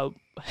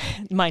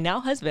my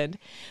now husband,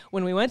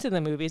 when we went to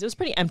the movies, it was a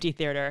pretty empty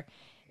theater.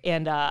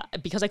 And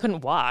because I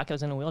couldn't walk, I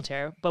was in a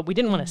wheelchair, but we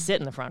didn't want to sit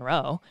in the front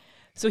row.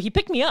 So he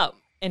picked me up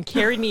and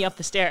carried me up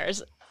the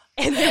stairs.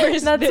 And there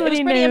was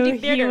pretty empty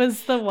theater. He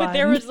was the one. But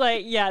there was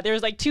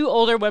like two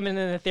older women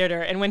in the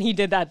theater. And when he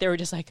did that, they were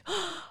just like,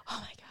 oh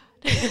my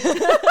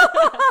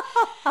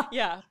God.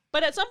 Yeah.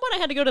 But at some point I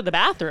had to go to the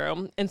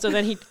bathroom. And so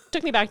then he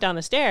took me back down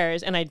the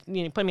stairs and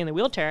put me in the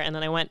wheelchair. And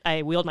then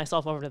I wheeled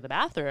myself over to the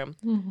bathroom.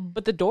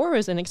 But the door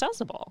was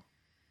inaccessible.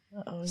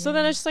 So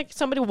then it's just like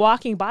somebody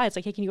walking by. It's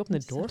like, hey, can you open the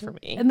door for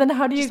me? And then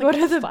how do you go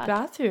to the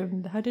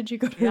bathroom? How did you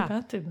go to the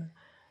bathroom?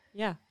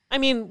 Yeah. I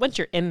mean, once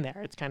you're in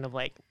there, it's kind of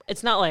like,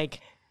 it's not like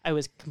I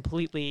was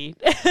completely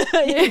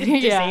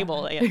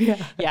disabled.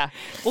 Yeah.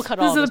 We'll cut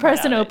all this. So the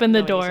person opened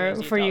the door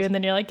for you, and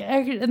then you're like,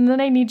 and then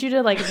I need you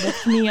to like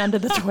lift me onto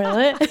the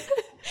toilet.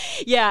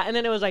 Yeah. And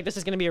then it was like, this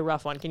is going to be a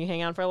rough one. Can you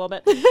hang on for a little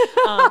bit?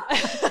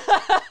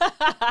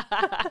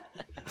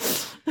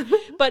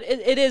 But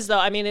it is, though.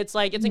 I mean, it's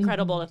like, it's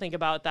incredible to think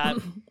about that.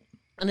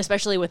 And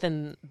especially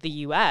within the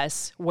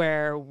U.S.,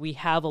 where we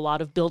have a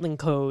lot of building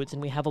codes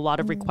and we have a lot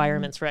of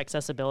requirements for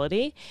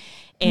accessibility,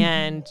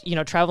 and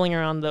traveling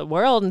around the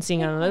world and seeing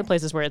it in other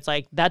places where it's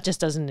like that just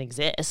doesn't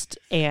exist,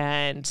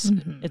 and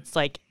it's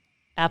like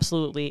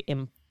absolutely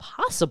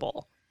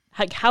impossible.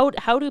 Like how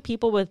do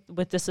people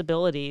with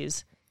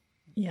disabilities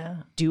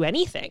do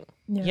anything?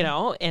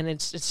 And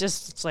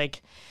it's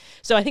like,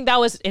 so I think that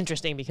was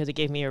interesting because it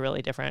gave me a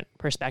really different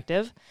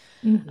perspective,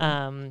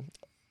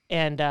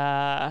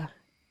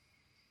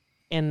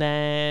 and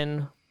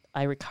then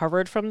I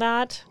recovered from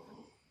that.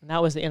 And that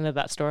was the end of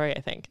that story,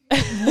 I think.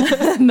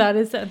 That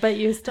is it. But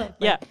you still,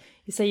 you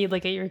say you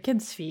look at your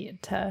kids'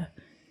 feet to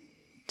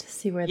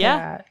see where they're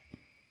at.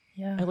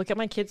 Yeah. I look at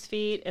my kids'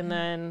 feet, and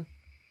then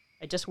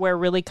I just wear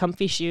really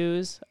comfy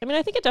shoes. I mean,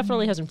 I think it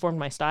definitely has informed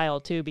my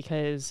style too,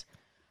 because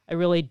I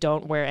really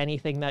don't wear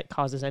anything that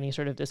causes any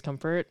sort of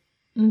discomfort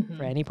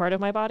for any part of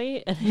my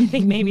body. And I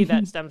think maybe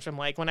that stems from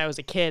like when I was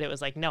a kid, it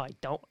was like, no,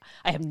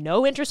 I have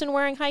no interest in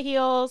wearing high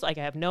heels. Like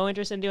I have no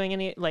interest in doing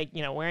any,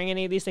 wearing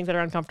any of these things that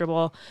are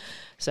uncomfortable.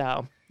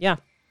 So yeah.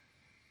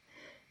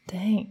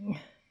 Dang.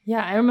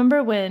 Yeah. I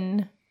remember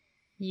when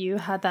you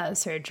had that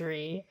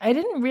surgery, I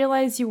didn't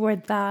realize you were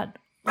that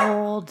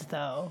old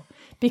though,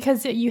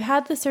 because you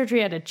had the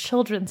surgery at a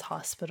children's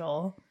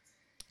hospital.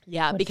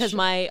 Yeah, because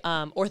my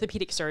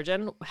orthopedic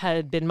surgeon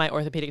had been my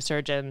orthopedic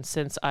surgeon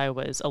since I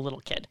was a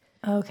little kid.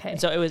 Okay. And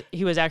so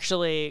he was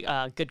actually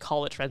good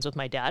college friends with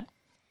my dad.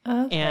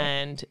 Okay.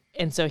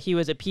 And so he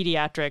was a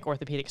pediatric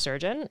orthopedic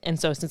surgeon. And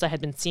so since I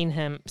had been seeing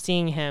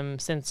him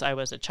since I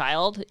was a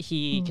child,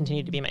 he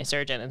continued to be my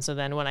surgeon. And so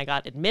then when I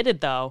got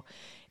admitted though,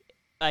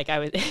 like I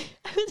was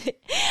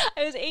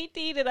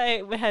 18 and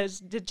I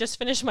did just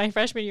finished my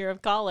freshman year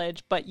of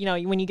college. But,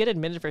 when you get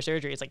admitted for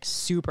surgery, it's like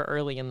super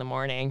early in the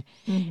morning.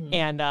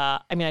 And I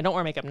mean, I don't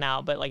wear makeup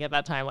now, but like at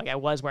that time, like I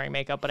was wearing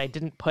makeup, but I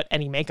didn't put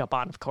any makeup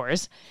on, of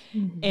course.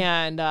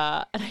 And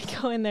I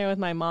go in there with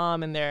my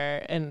mom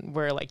and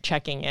we're like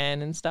checking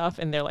in and stuff.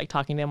 And they're like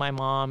talking to my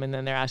mom, and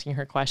then they're asking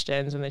her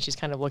questions. And then she's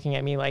kind of looking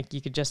at me like,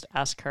 you could just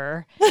ask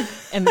her.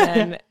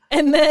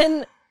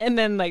 And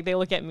then like they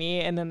look at me,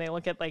 and then they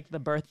look at like the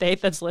birth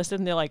date that's listed,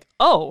 and they're like,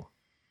 oh,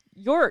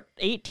 you're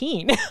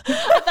 18. I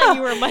thought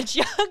you were much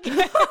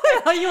younger.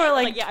 You were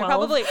like, yeah,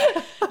 12.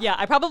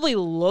 I probably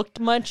looked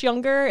much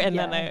younger, and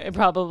then Yeah. I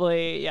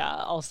probably,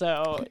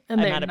 also, And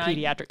I'm they're at a not-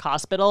 pediatric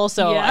hospital,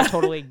 so Yeah. I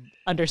totally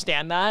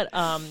understand that.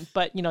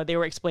 But they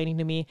were explaining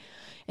to me,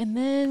 and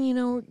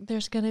then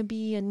there's gonna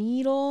be a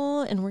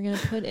needle, and we're gonna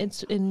put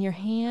it in your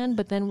hand,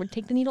 but then we'll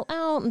take the needle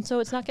out, and so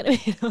it's not gonna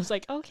be. I was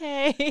like,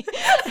 okay.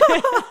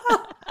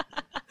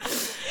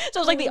 So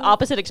it was like the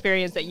opposite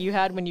experience that you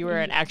had when you were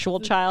an actual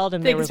child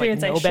and there was like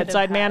experience I no should have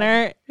bedside had.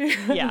 manner.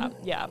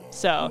 Yeah.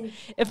 So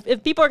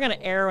if people are going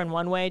to err in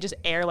one way, just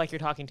err like you're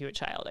talking to a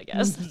child, I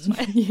guess. That's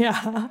fine.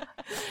 Yeah.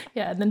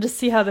 And then just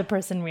see how the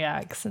person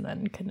reacts and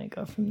then kind of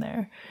go from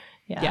there.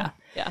 Yeah.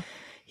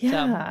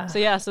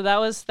 So that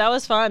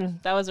was fun.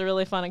 That was a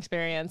really fun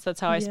experience. That's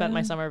how I spent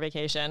my summer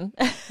vacation.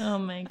 Oh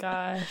my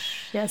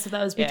gosh. Yeah, so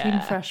that was between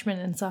Yeah. freshman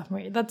and sophomore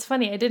year. That's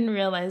funny. I didn't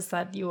realize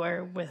that you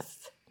were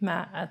with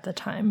Matt at the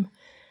time.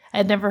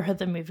 I'd never heard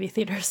the movie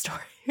theater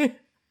story.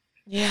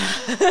 Yeah.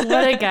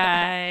 What a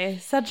guy.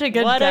 Such a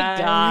good What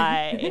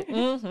guy. a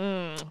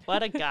guy.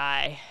 What a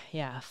guy.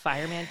 Yeah.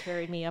 Fireman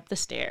carried me up the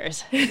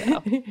stairs.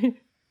 So.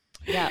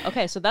 Yeah.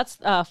 Okay. So that's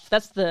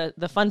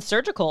the fun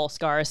surgical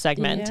scars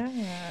segment.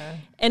 Yeah.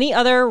 Any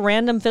other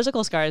random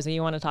physical scars that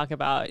you want to talk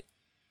about?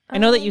 I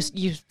know that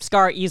you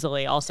scar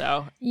easily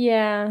also.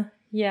 Yeah.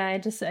 I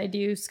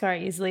do scar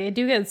easily. I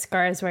do get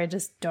scars where I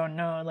just don't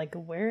know like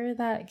where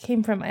that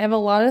came from. I have a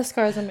lot of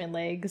scars on my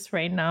legs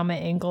right now, my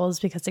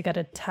ankles, because I got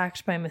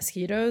attacked by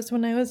mosquitoes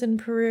when I was in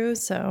Peru.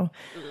 So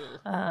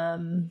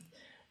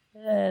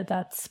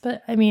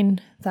but I mean,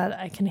 that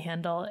I can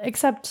handle,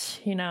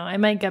 except, I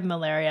might get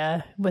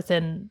malaria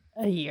within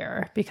a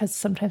year because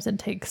sometimes it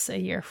takes a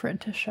year for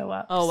it to show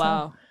up. Oh, So,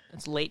 wow.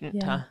 It's latent,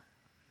 yeah. huh?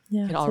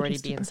 Yeah. It could so already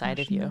just be a inside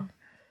of precaution you.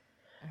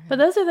 there. But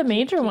those are the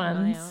major keep an eye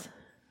ones. out.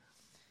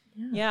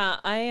 Yeah,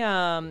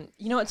 I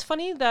it's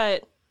funny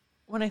that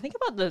when I think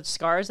about the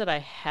scars that I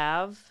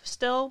have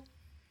still,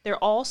 they're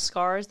all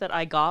scars that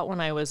I got when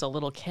I was a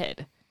little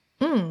kid.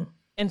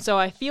 And so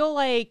I feel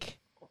like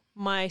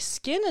my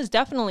skin is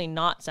definitely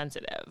not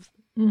sensitive.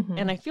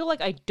 And I feel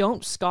like I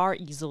don't scar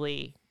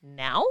easily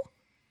now.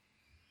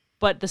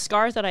 But the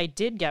scars that I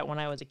did get when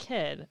I was a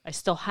kid, I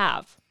still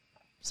have.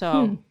 So I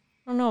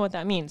don't know what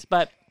that means,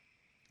 but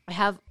I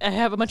have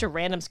a bunch of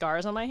random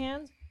scars on my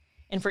hands.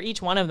 And for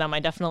each one of them, I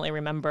definitely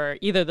remember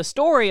either the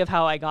story of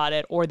how I got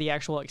it or the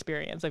actual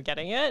experience of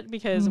getting it.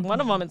 Because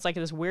one of them, it's like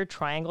this weird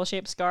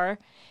triangle-shaped scar.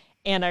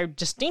 And I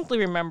distinctly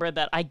remember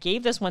that I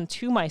gave this one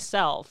to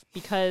myself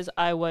because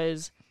I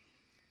was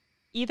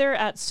either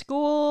at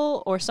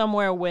school or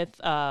somewhere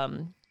with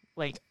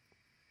like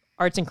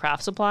arts and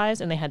craft supplies,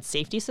 and they had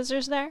safety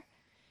scissors there.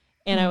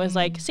 And I was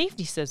like,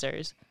 safety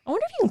scissors? I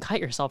wonder if you can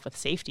cut yourself with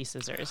safety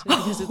scissors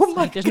because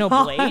it's there's no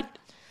blade.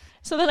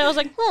 So then I was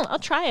like, I'll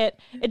try it.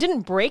 It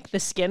didn't break the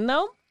skin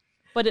though,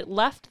 but it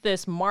left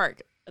this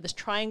mark, this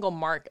triangle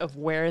mark of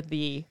where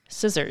the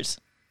scissors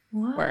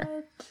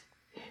were.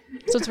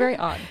 So it's very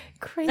odd.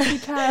 Crazy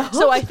child.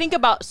 So I think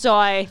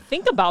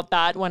about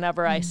that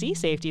whenever I see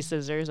safety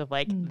scissors of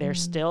like they're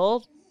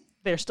still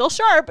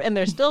sharp and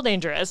they're still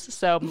dangerous.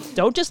 So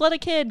don't just let a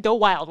kid go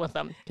wild with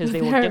them because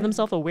they will give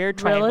themselves a weird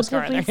triangle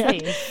scar in their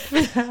hand.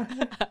 safe.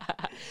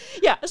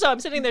 Yeah, so I'm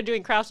sitting there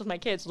doing crafts with my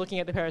kids, looking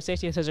at the pair of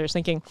safety scissors,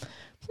 thinking,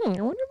 I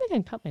wonder if I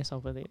can cut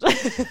myself with these.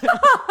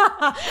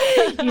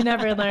 You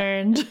never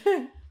learned.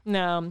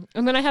 No.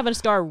 And then I have a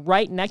scar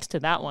right next to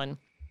that one.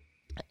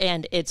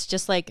 And it's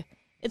just like,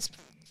 it's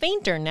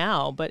fainter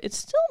now, but it's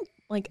still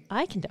like,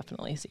 I can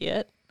definitely see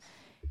it.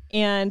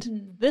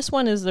 And this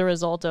one is the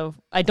result of,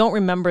 I don't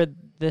remember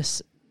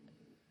this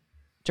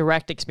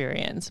direct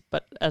experience,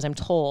 but as I'm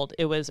told,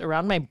 it was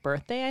around my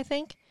birthday, I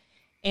think.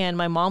 And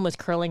my mom was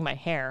curling my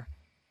hair.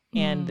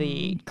 And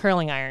the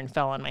curling iron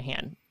fell on my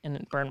hand and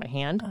it burned my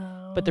hand.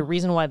 But the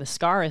reason why the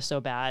scar is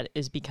so bad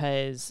is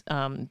because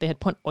they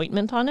had put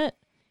ointment on it.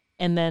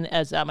 And then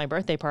as at my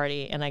birthday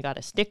party, and I got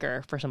a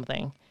sticker for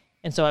something.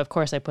 And so, of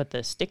course, I put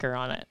the sticker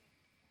on it.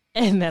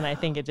 And then I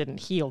think it didn't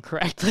heal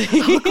correctly.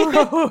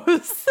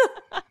 Gross.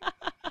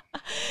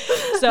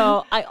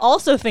 So I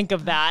also think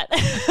of that.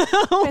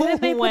 And then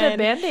they put a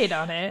Band-Aid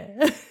on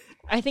it.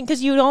 I think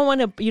because you don't want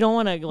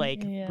to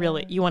like Yeah.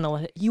 really, you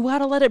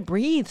gotta let it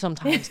breathe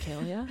sometimes,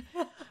 Kalia.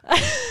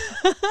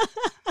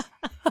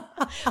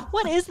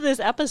 What is this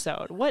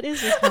episode? What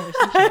is this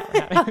conversation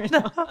that we're having right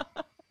now?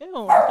 I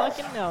don't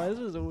fucking know. This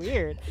is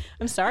weird.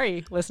 I'm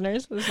sorry,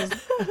 listeners. This is,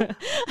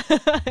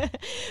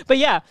 but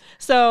yeah.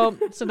 So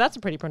that's a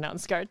pretty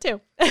pronounced scar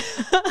too.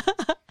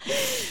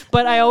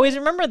 But I always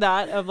remember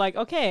that of like,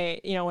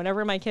 okay,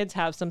 whenever my kids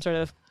have some sort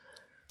of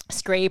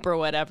scrape or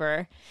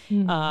whatever,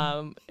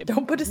 Don't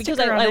put a sticker because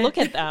on I it. look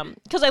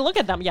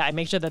at them. Yeah, I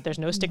make sure that there's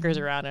no stickers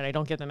around, and I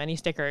don't give them any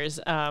stickers.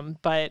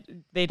 But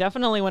they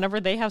definitely, whenever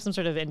they have some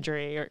sort of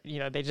injury, or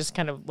they just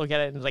kind of look at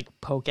it and like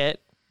poke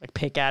it, like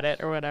pick at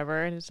it or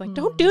whatever, and it's like,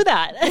 don't do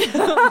that.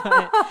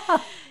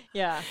 But,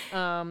 yeah.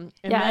 I'm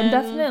then-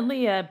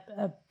 definitely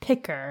a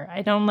picker.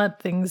 I don't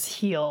let things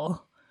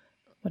heal,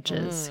 which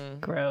is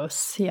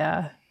gross.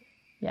 Yeah.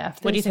 yeah.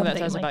 If What do you there's think that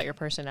something, says like- about your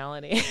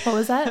personality? What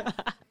was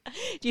that?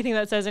 Do you think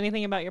that says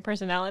anything about your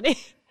personality?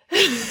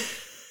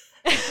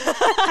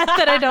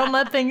 That I don't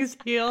let things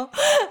heal.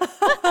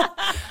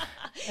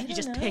 You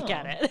just pick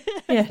at it.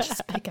 Yeah,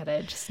 just pick at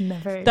it. Just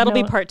never. That'll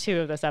be part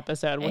 2 of this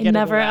episode. We'll I get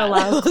never into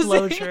that. allow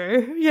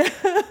closure. Yeah.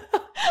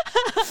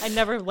 I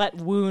never let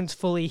wounds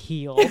fully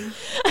heal.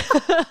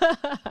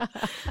 I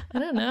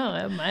don't know.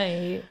 It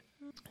might.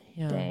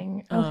 Yeah.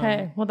 Dang.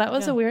 Okay. Well, that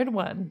was a weird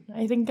one.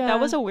 I think That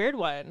was a weird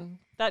one.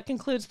 That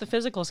concludes the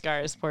physical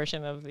scars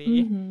portion of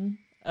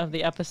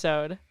the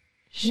episode.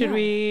 Should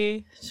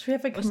we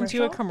have a listen commercial?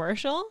 to a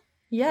commercial?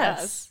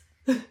 Yes.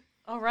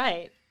 All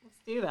right. Let's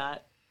do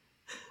that.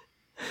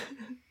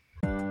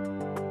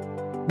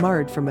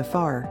 Marred from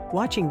afar,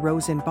 watching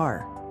Rose and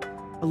Bar.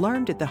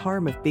 Alarmed at the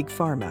harm of Big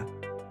Pharma.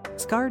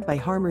 Scarred by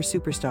Harmer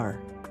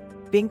Superstar.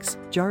 Binks,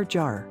 Jar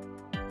Jar.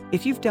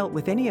 If you've dealt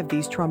with any of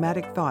these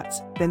traumatic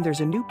thoughts, then there's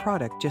a new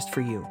product just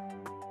for you.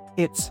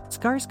 It's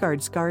Scars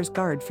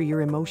Guard for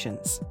your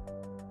emotions.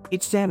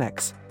 It's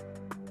Xanax.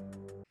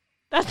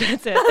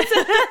 That's it.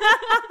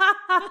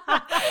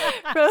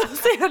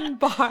 Roseanne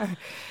Barr.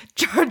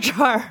 Jar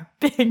Jar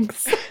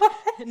Binks.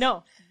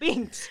 No,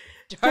 Binks.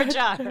 Jar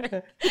Jar.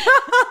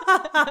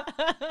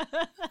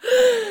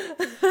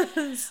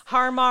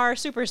 Harmar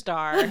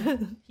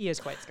Superstar. He is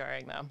quite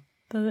scarring, though.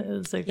 That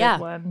is a good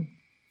one.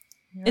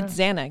 Yeah. It's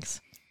Xanax.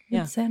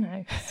 Yeah. It's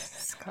Xanax.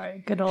 Scar.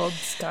 Good old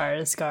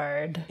Scars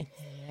Guard.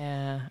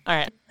 Yeah. All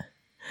right.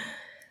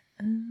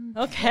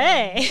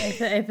 Okay.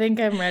 I think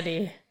I'm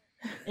ready.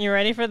 You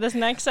ready for this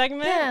next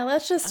segment? Yeah,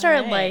 let's just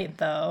start right. light,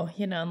 though.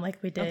 You know,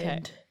 like we did.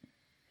 Okay.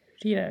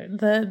 You know,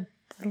 the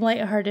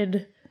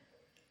lighthearted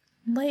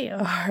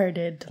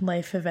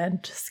life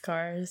event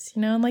scars.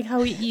 You know, and like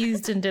how we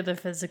eased into the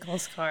physical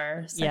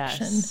scar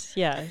section.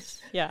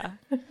 Yes. Yeah.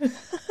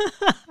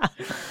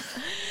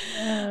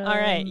 All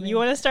right. You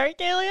want to start,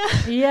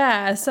 Galia?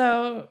 Yeah.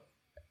 So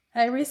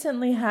I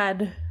recently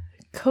had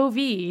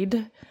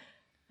COVID,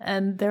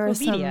 and there were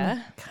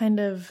some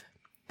kind of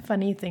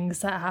funny things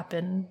that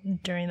happened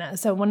during that.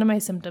 So one of my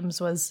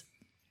symptoms was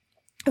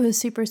I was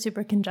super,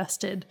 super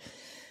congested.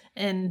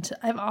 And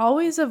I've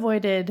always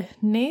avoided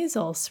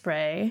nasal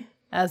spray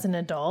as an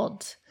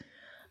adult.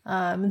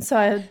 And so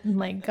I had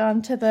like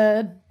gone to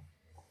the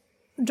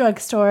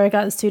drugstore,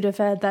 got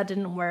Sudafed, that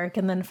didn't work.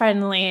 And then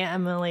finally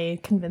Emily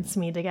convinced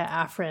me to get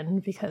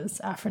Afrin because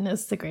Afrin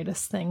is the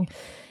greatest thing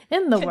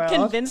in the world.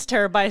 Convinced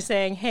her by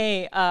saying,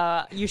 hey,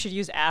 you should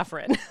use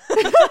Afrin.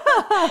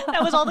 That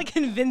was all the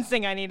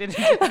convincing I needed to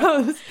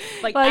do.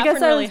 Like, well, Afrin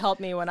really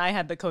helped me when I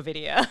had the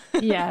COVIDia.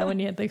 Yeah, when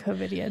you had the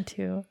COVIDia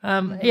too.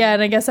 Yeah,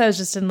 and I guess I was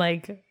just in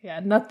like,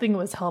 nothing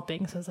was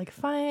helping. So I was like,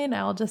 fine,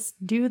 I'll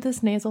just do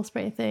this nasal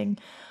spray thing.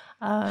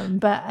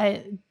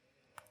 But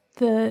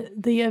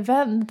the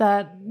event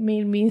that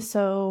made me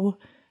so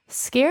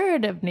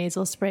scared of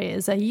nasal spray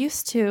is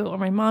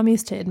my mom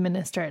used to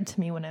administer it to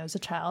me when I was a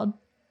child.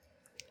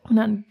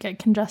 Not get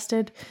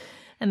congested.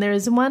 And there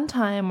was one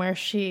time where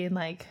she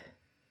like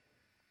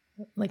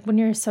when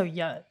you're so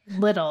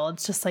little,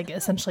 it's just like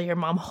essentially your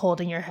mom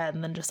holding your head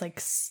and then just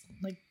like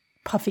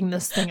puffing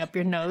this thing up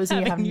your nose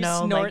and you have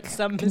no like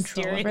some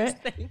control over it.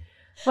 Thing.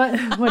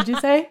 What'd you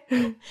say?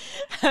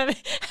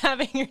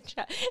 having your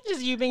child,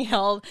 just you being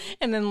held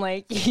and then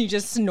like you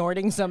just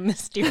snorting some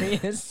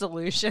mysterious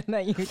solution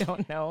that you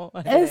don't know.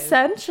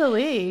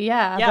 Essentially,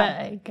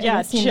 yeah.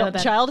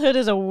 But childhood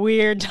is a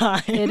weird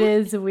time. It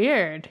is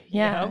weird.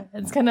 Yeah, you know?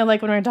 It's kind of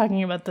like when we were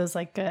talking about those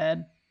like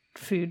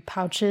food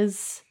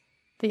pouches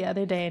the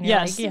other day, and you're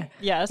like,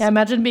 yeah,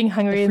 imagine being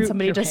hungry and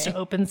somebody just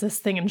opens this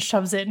thing and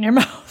shoves it in your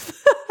mouth.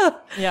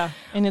 Yeah,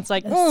 and it's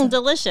like,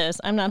 delicious.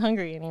 I'm not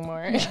hungry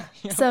anymore.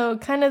 Yeah. So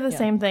kind of the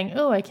same thing.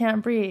 Oh, I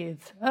can't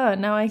breathe. Oh,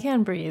 now I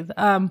can breathe.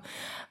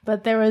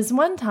 But there was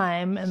one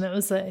time, and it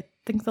was I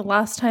think the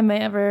last time I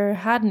ever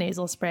had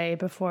nasal spray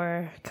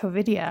before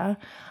COVIDia,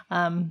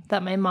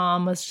 that my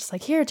mom was just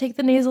like, here, take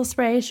the nasal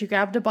spray. She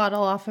grabbed a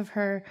bottle off of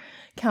her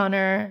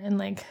counter and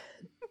like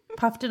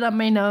puffed it up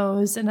my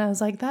nose, and I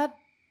was like, that.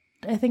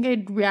 I think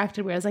I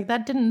reacted weird. I was like,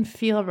 that didn't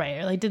feel right,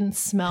 or like didn't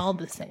smell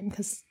the same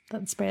because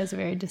that spray has a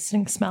very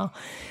distinct smell.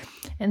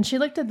 And she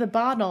looked at the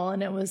bottle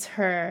and it was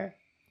her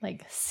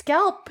like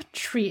scalp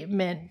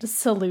treatment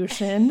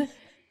solution,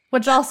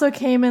 which also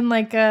came in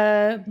like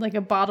a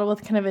bottle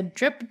with kind of a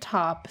drip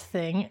top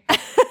thing.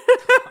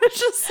 It's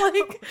just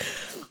like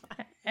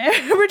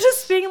we're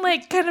just being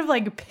like kind of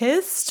like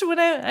pissed when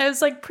I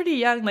was like pretty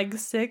young, like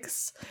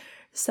 6,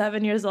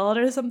 7 years old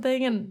or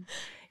something. And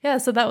yeah,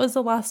 so that was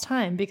the last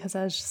time because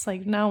I was just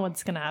like, now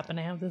what's going to happen?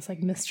 I have this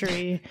like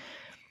mystery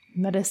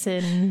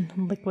medicine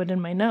liquid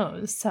in my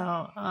nose.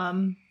 So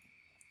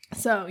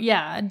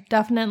yeah,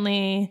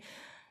 definitely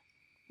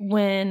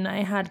when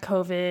I had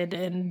COVID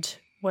and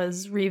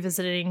was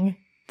revisiting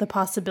the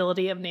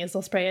possibility of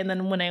nasal spray. And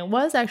then when I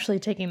was actually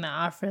taking the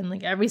Afrin,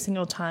 like every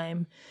single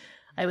time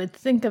I would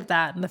think of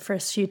that. And the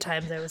first few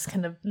times I was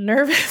kind of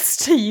nervous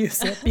to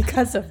use it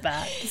because of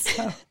that.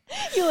 So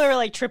You were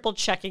like triple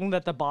checking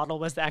that the bottle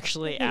was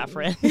actually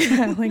Afrin.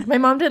 yeah, like my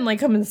mom didn't like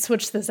come and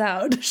switch this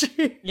out.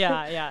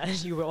 Yeah.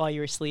 While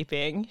you were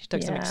sleeping, she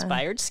took some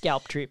expired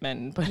scalp treatment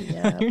and put it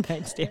on your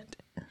nightstand.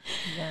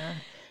 Yeah.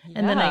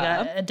 And then I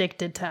got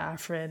addicted to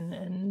Afrin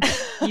and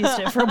used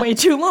it for way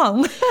too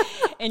long.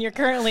 And you're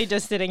currently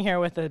just sitting here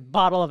with a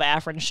bottle of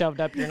Afrin shoved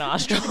up your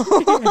nostril.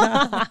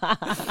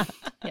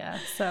 Yeah,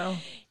 so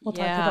we'll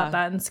talk about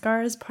that in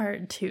Scars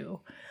Part 2.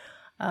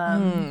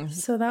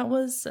 So that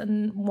was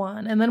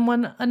one. And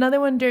then another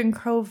one during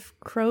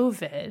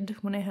COVID,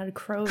 when I had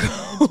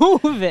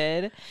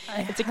COVID.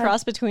 It's a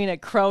cross between a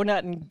cronut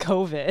and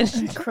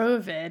COVID.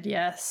 COVID,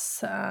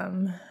 yes.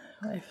 I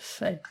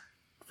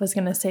was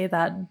going to say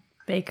that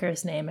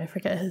baker's name. I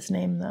forget his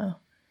name, though.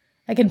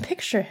 I can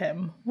picture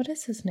him. What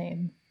is his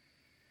name?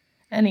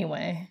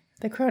 Anyway,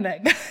 the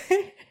cronut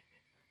guy.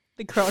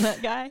 The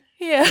cronut guy?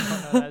 Yeah.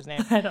 I don't know his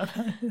name. I don't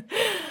know.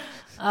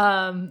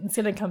 It's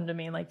going to come to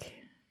me like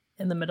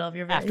in the middle of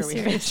your very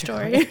serious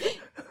story.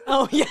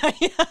 Oh, yeah.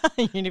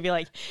 You're going to be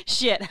like,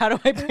 shit, how do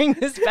I bring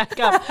this back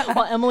up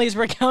while Emily's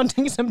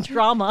recounting some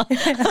drama?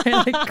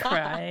 Like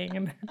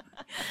crying.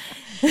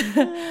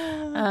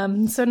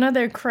 So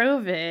another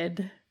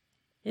COVID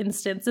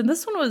instance, and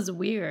this one was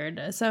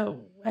weird.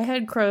 So I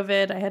had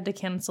COVID. I had to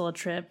cancel a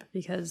trip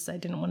because I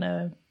didn't want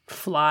to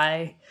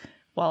fly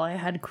while I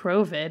had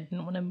COVID.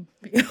 Didn't want to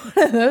be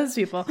one of those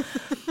people.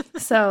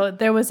 So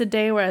there was a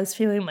day where I was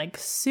feeling like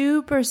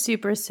super,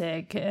 super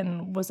sick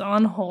and was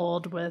on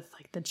hold with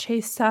like the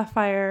Chase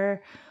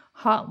Sapphire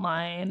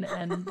hotline.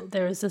 And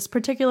there was this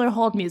particular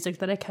hold music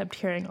that I kept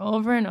hearing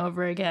over and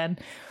over again.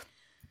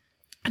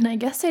 And I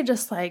guess I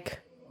just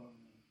like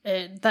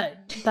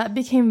that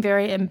became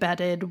very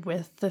embedded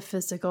with the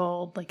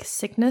physical like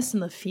sickness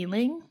and the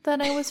feeling that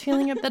I was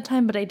feeling at that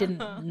time, but I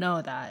didn't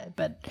know that.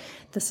 But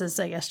this is,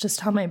 I guess, just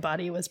how my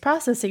body was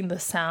processing the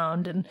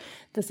sound and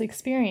this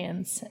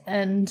experience.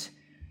 And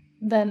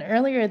then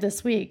earlier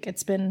this week,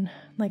 it's been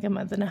like a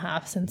month and a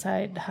half since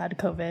I had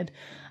COVID.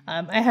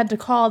 I had to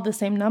call the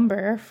same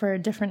number for a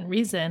different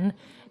reason,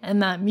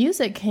 and that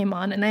music came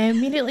on, and I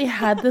immediately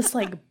had this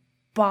like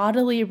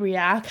bodily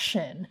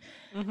reaction.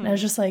 And I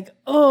was just like,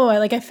 oh,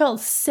 I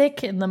felt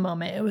sick in the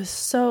moment. It was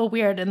so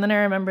weird. And then I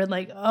remembered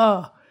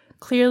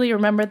clearly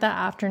remembered that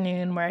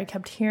afternoon where I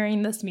kept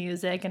hearing this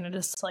music, and I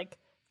just like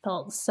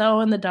felt so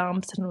in the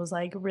dumps and was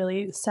like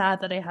really sad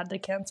that I had to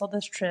cancel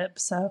this trip.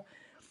 So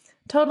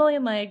totally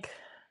like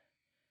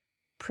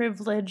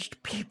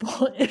privileged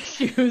people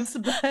issues,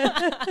 but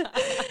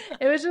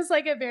it was just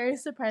like a very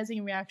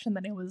surprising reaction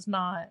that I was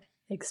not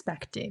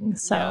expecting.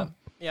 So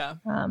yeah.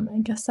 I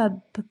guess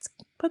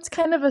that's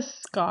kind of a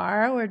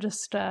scar, or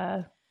just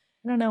I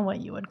don't know what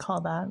you would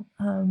call that.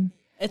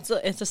 It's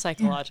a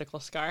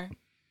psychological scar.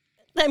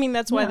 I mean,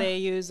 that's why they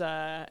use.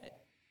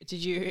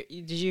 Did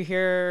you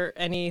hear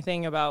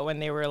anything about when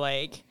they were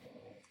like,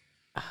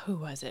 who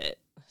was it?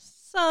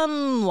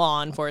 Some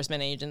law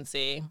enforcement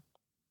agency,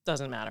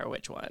 doesn't matter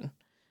which one.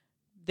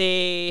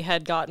 They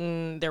had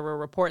there were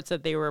reports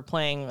that they were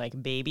playing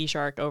like Baby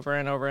Shark over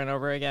and over and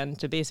over again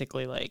to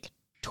basically like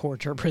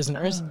torture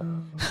prisoners,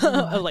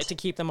 like to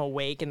keep them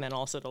awake, and then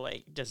also to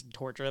like just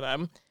torture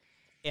them.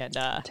 And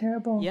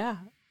terrible. Yeah,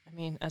 I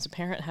mean, as a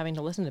parent, having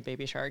to listen to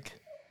Baby Shark,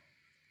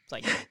 it's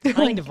like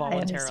kind of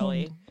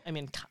voluntarily. I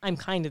mean, I'm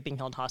kind of being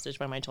held hostage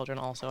by my children,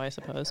 also, I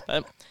suppose.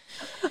 But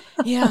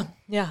yeah,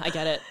 I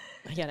get it.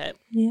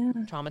 Yeah,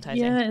 traumatizing.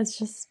 Yeah, it's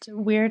just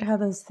weird how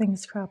those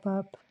things crop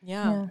up.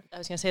 Yeah. I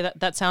was gonna say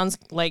that sounds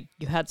like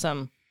you had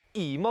some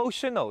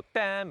emotional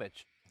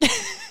damage.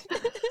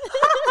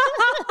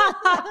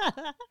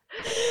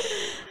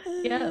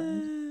 Yeah.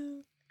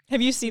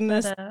 Have you seen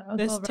this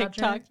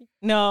TikTok? Roger?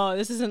 No,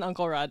 this isn't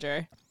Uncle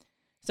Roger.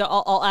 So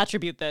I'll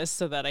attribute this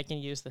so that I can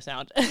use the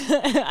sound.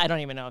 I don't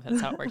even know if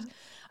that's how it works.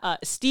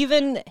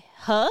 Stephen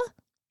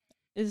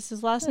is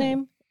his last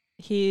name.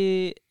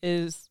 He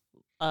is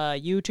a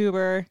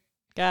YouTuber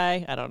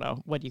guy. I don't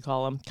know what you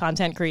call him,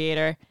 content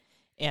creator.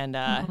 And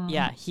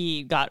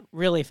he got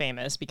really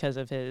famous because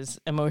of his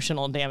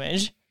emotional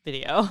damage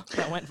video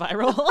that went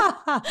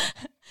viral.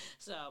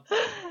 So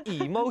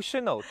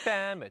Emotional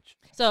damage.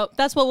 So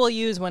that's what we'll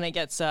use when it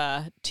gets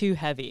too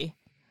heavy.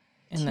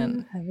 And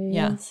then heavy.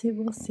 yeah,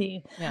 We'll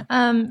see. Yeah.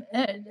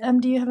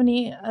 Do you have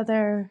any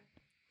other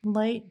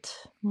light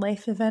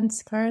life event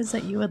scars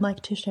that you would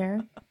like to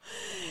share?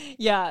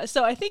 Yeah.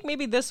 So I think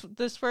maybe this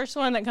first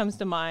one that comes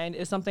to mind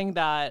is something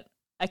that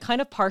I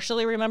kind of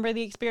partially remember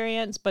the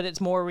experience, but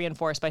it's more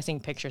reinforced by seeing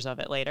pictures of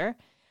it later.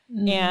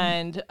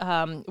 And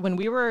when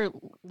we were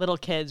little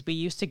kids, we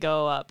used to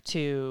go up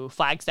to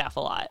Flagstaff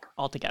a lot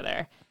all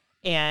together.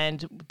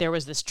 And there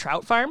was this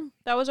trout farm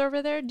that was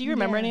over there. Do you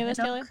remember any of this,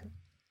 Taylor?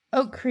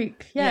 Oak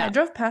Creek. Yeah, I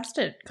drove past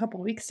it a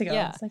couple weeks ago.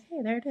 Yeah. It's like,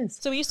 hey, there it is.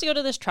 So we used to go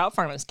to this trout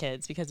farm as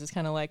kids because it's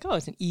kind of like,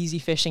 it's an easy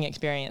fishing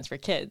experience for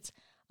kids.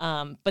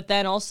 But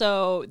then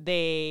also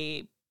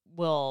they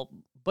will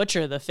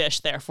butcher the fish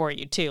there for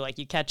you too. Like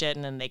you catch it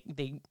and then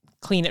they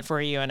clean it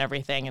for you and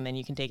everything, and then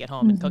you can take it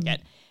home and cook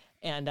it.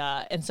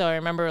 And so I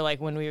remember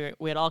like when we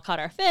had all caught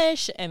our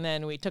fish, and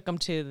then we took them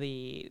to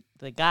the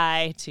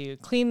guy to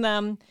clean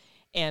them,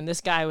 and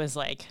this guy was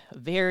like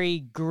very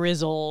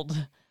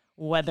grizzled,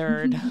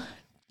 weathered,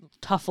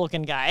 tough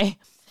looking guy,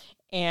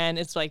 and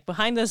it's like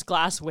behind this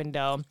glass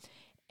window,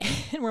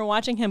 and we're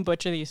watching him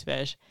butcher these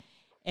fish,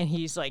 and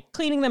he's like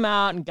cleaning them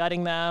out and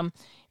gutting them,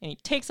 and he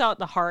takes out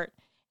the heart,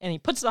 and he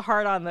puts the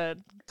heart on the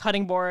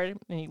cutting board,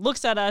 and he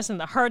looks at us, and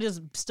the heart is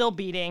still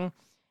beating,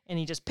 and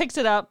he just picks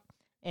it up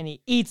and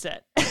he eats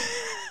it.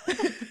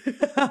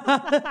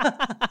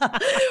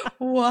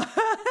 What?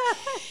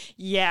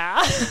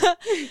 Yeah.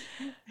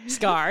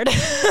 Scarred.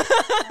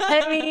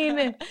 I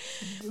mean,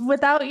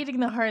 without eating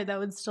the heart, that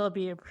would still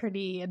be a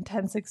pretty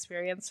intense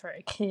experience for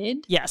a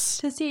kid Yes.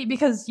 to see,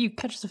 because you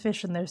catch the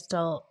fish and they're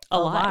still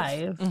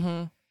alive.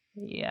 Mm-hmm.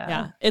 Yeah.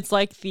 Yeah. It's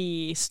like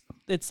the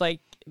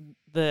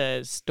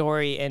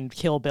story in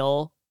Kill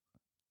Bill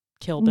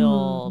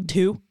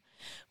 2,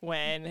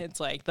 when it's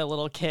like the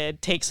little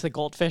kid takes the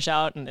goldfish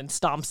out and then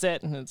stomps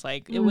it, and it's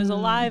like it was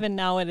alive and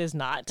now it is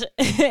not.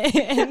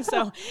 And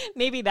so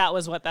maybe that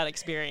was what that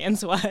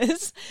experience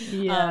was.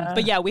 Yeah.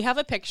 But yeah, we have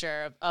a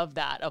picture of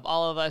that, of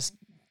all of us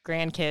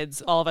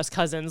grandkids, all of us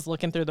cousins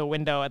looking through the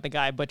window at the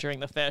guy butchering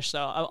the fish.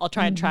 So I'll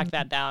try and track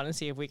that down and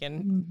see if we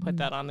can put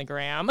that on the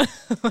gram.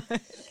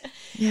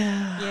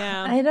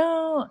 Yeah.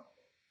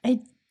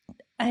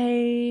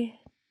 I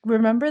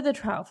remember the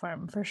trout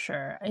farm for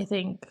sure. I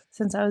think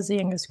since I was the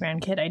youngest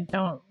grandkid, I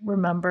don't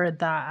remember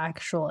that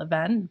actual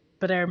event,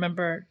 but I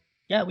remember,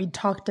 we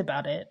talked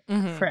about it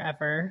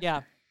forever.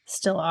 Yeah.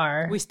 Still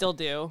are. We still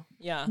do.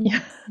 Yeah.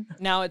 Yeah.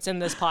 Now it's in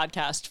this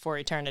podcast for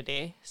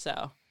eternity.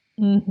 So,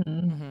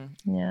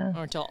 Yeah.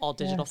 or until all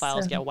digital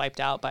files get wiped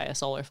out by a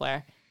solar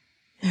flare.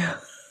 Yeah.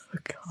 Oh,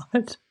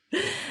 God.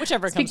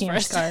 Whichever Speaking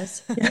comes of first.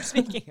 scars. Yeah.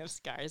 Speaking of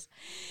scars.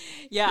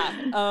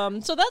 Yeah.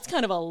 So that's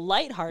kind of a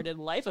lighthearted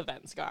life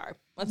event scar.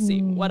 Let's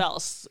see. What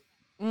else?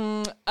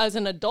 As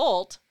an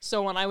adult,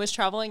 so when I was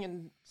traveling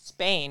in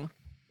Spain,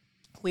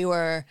 we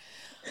were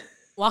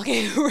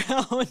walking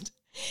around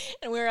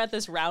and we were at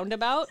this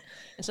roundabout.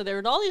 And so there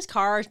were all these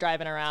cars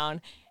driving around,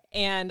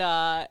 and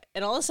all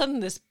of a sudden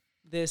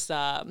there's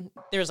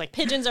like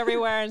pigeons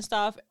everywhere and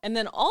stuff. And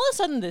then all of a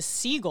sudden this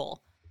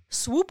seagull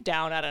swooped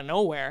down out of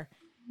nowhere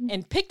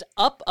and picked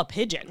up a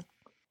pigeon,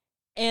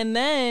 and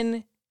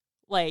then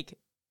like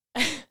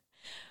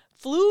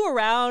flew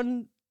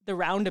around the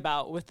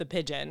roundabout with the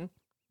pigeon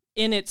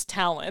in its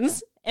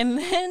talons, and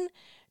then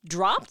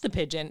dropped the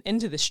pigeon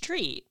into the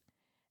street.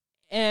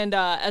 And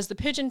as the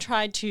pigeon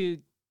tried to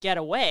get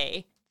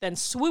away, then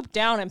swooped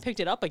down and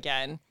picked it up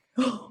again,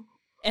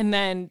 and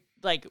then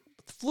like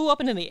flew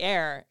up into the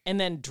air and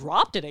then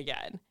dropped it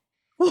again.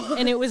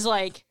 And it was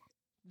like,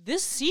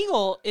 this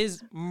seagull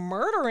is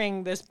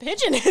murdering this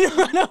pigeon in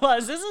front of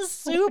us. This is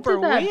super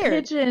what did that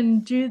weird. pigeon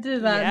do to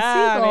that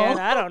Yeah, seagull? man,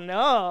 I don't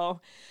know.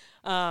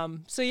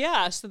 So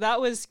that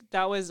was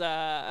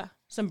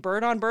some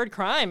bird on bird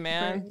crime,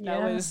 man.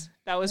 Yeah.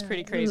 That was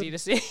pretty crazy to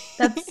see.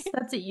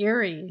 That's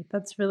eerie.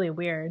 That's really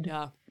weird.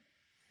 Yeah.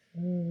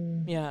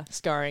 Yeah,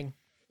 scarring.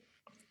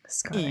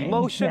 Scarring.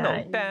 Emotional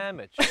Yeah.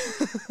 damage.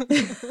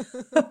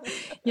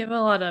 You have a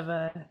lot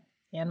of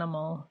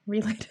animal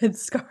related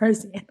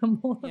scars,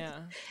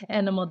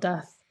 animal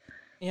death.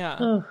 Yeah.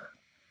 Ugh.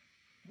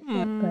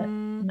 But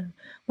no.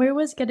 Where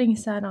was getting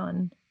sat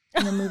on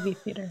in the movie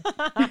theater?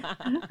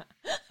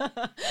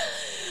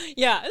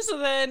 Yeah. So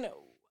then,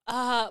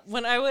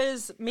 when I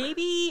was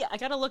I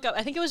gotta look up.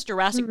 I think it was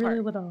Jurassic Park.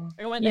 Really little.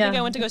 I think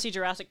I went to go see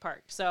Jurassic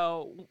Park.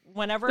 So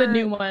whenever The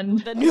new one.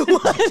 the new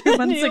one, 2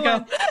 months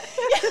ago.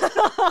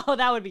 Oh,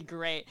 that would be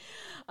great.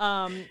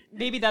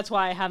 Maybe that's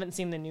why I haven't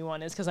seen the new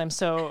one, is because I'm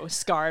so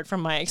scarred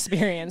from my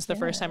experience the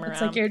first time around.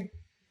 It's like your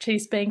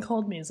Chase Bank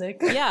hold music.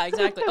 Yeah,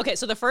 exactly. Okay,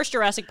 so the first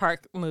Jurassic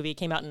Park movie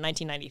came out in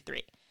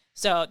 1993.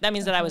 So that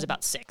means that I was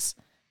about 6.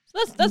 So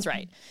that's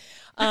right.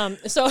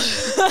 So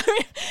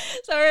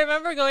I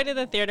remember going to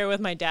the theater with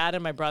my dad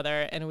and my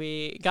brother, and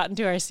we got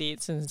into our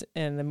seats,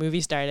 and the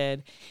movie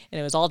started, and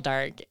it was all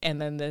dark,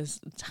 and then this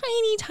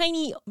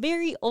tiny,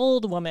 very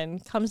old woman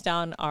comes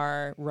down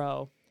our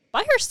row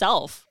by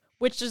herself,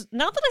 which is,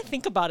 now that I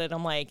think about it,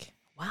 I'm like,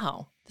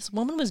 wow, this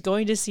woman was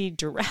going to see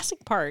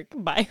Jurassic Park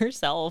by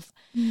herself.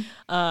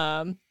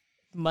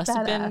 Must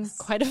have been Badass.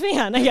 quite a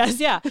fan, I guess.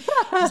 Yeah.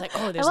 She's like,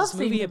 oh, there's love this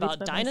seeing movie movies about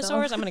by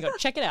dinosaurs. myself. I'm going to go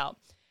check it out.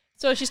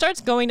 So she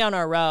starts going down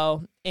our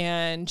row,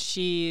 and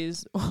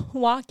she's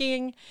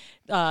walking,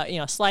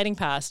 sliding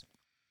past.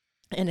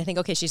 And I think,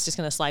 okay, she's just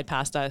going to slide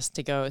past us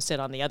to go sit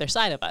on the other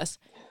side of us.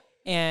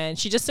 And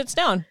she just sits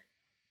down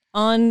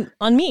on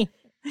me.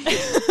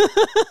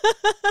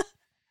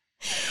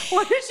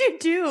 What did you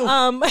do?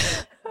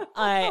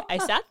 I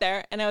sat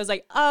there and I was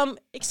like,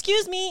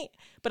 excuse me,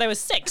 but I was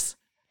 6.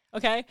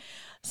 Okay.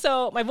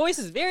 So my voice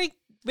is very,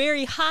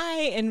 very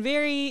high and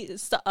very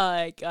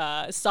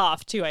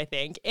soft too, I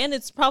think. And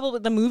it's probably,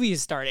 the movie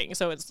is starting,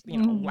 so it's,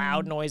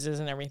 loud noises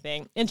and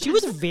everything. And she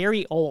was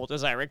very old,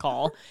 as I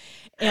recall.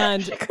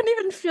 And I couldn't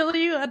even feel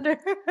you under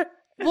her.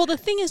 Well, the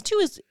thing is, too,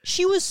 is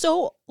she was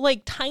so,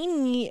 like,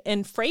 tiny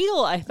and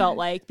frail, I felt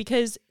like,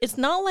 because it's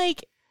not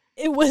like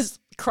it was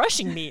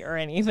crushing me or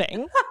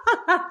anything.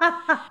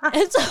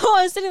 And so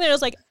I was sitting there, I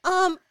was like,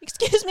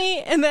 excuse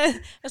me. And then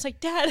I was like,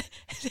 Dad.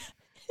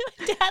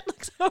 My dad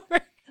looks over.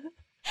 And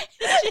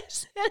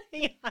she's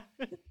sitting on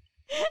me.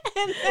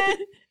 And then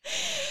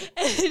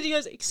he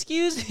goes,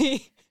 excuse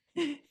me.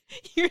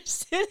 You're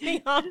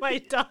sitting on my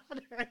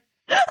daughter.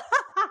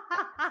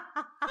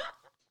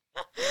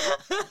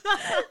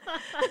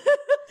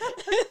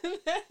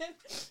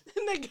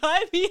 and the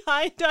guy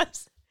behind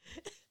us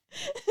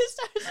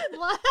starts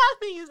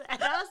laughing his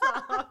ass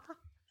off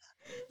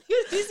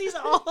because he sees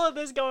all of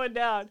this going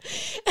down.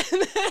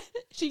 And then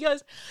she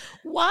goes,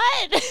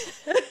 what?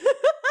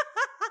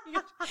 He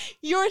goes,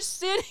 you're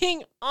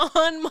sitting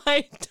on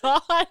my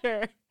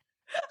daughter.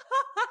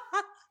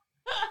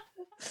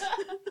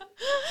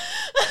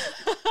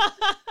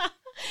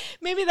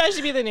 Maybe that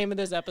should be the name of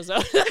this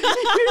episode. You're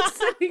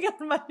sitting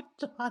on my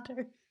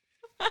daughter.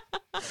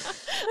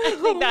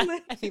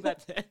 I think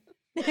that's it.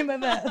 Name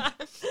of that.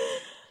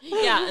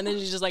 Yeah, and then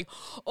she's just like,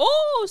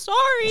 oh,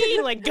 sorry,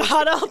 and like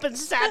got up and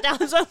sat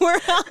down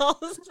somewhere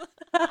else.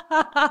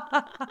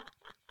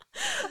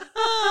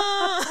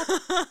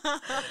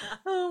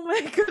 Oh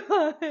my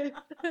god.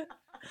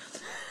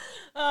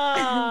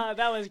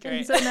 That was great.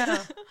 And so now,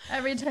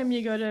 every time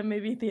you go to a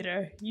movie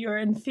theater, you're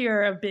in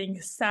fear of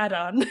being sat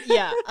on.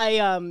 Yeah,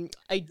 I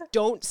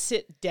don't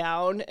sit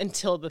down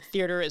until the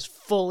theater is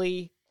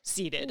fully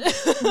seated.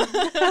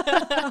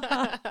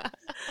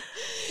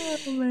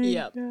 Oh my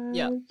Yep. god.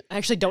 Yep. I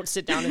actually don't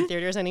sit down in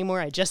theaters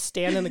anymore. I just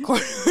stand in the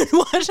corner and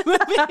watch movies.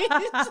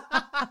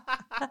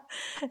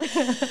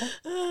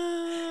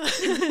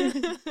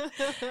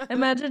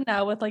 Imagine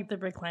now with like the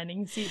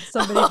reclining seats,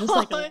 somebody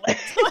just like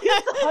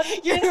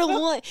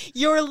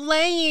you're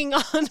laying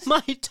on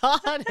my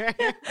daughter.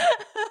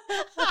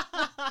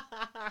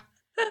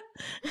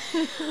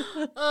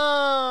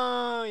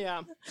 Oh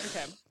yeah.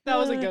 Okay. That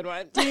was a good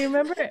one. Do you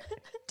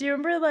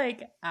remember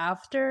like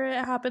after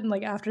it happened,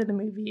 like after the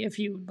movie, if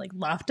you like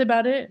laughed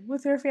about it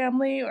with your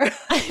family? Or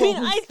I mean,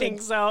 I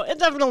think so. It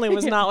definitely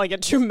was not like a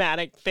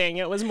traumatic thing.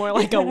 It was more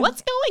like a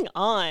what's going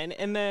on?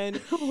 And then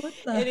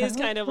it is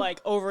kind of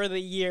like over the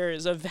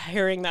years of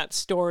hearing that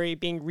story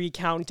being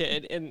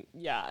recounted, and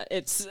yeah,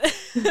 it's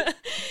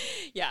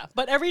yeah.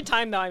 But every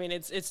time though, I mean,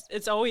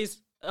 it's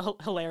always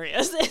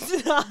hilarious.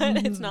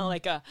 It's not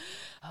like a,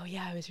 oh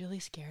yeah, I was really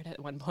scared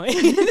at one point.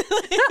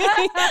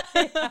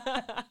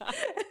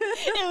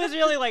 It was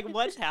really like,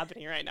 what's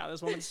happening right now?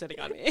 This woman's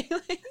sitting on me.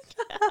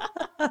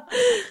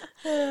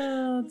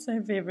 Oh, it's my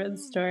favorite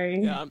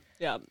story. Yeah.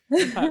 Yeah.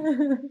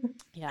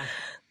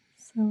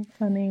 So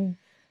funny.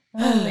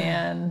 Oh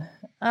man.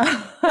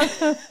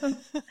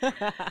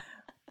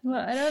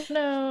 Well, I don't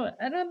know.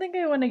 I don't think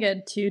I want to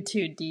get too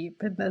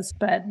deep in this,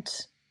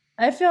 but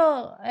I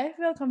feel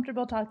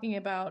comfortable talking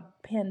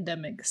about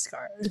pandemic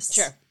scars.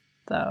 Sure.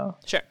 So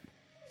Sure.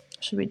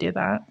 should we do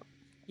that?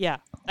 Yeah.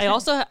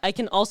 I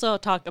can also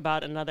talk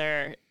about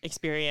another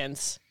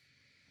experience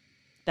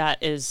that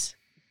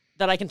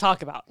I can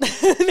talk about,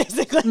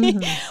 basically,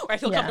 or I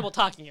feel comfortable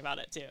talking about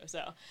it too.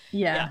 So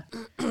Yeah.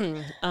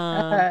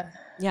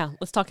 yeah,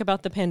 let's talk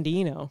about the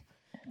Pandino.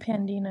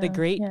 Pandino. The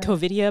great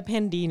Covidia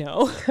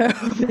Pandino.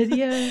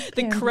 Covidia.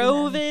 The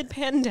Crovid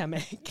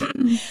pandemic.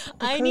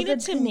 I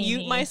needed to panini.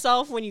 mute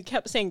myself when you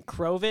kept saying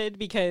Crovid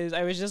because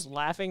I was just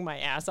laughing my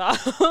ass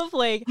off.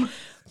 Like,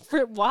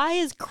 why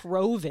is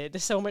Crovid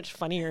so much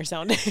funnier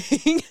sounding?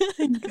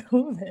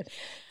 COVID.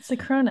 It's the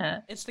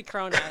Cronut. It's the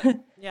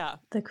Cronut. Yeah.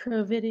 The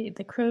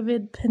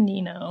Crovid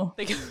Panino.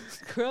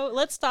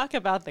 Let's talk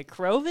about the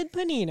Crovid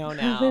Panino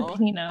now. Crovid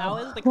Panino. How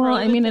is the Well,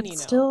 I mean, Crovid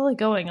it's Panino? still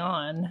going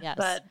on, Yes.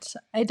 but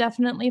I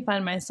definitely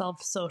find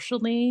myself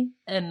socially,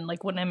 and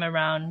like when I'm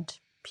around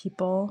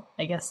people,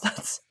 I guess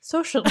that's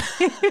socially.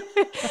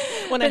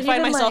 When I But find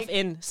even, myself like,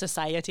 in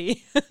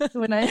society.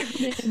 when I'm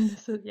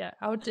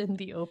out in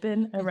the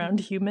open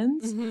around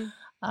humans,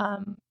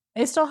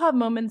 I still have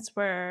moments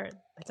where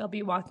like I'll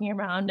be walking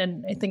around,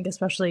 and I think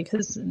especially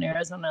because in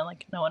Arizona,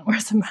 like no one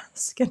wears a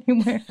mask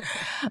anywhere,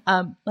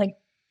 like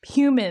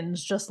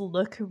humans just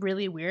look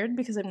really weird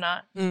because I'm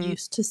not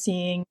used to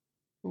seeing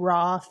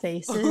raw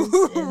faces.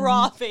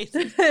 Raw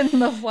faces. In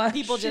the flesh.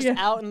 People just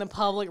out in the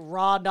public,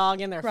 raw dog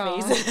in their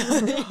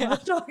faces. Raw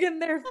dog in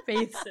their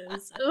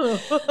faces. Ugh.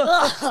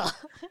 Ugh.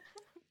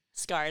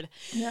 Scarred.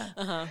 Yeah.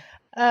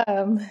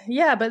 Uh-huh.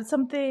 Yeah, but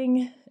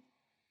something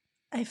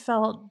I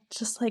felt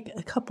just like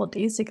a couple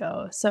days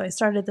ago. So I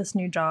started this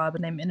new job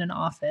and I'm in an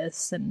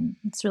office and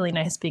it's really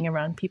nice being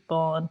around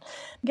people and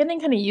I'm getting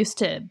kind of used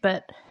to it.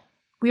 But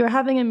we were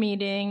having a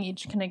meeting,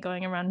 each kind of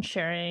going around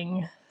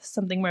sharing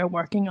something we're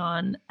working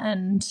on.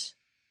 And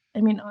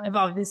I mean, I've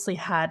obviously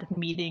had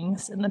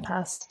meetings in the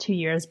past 2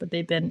 years, but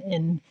they've been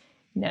in,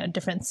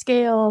 different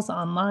scales,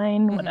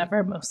 online,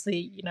 whatever,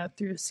 mostly,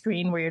 through a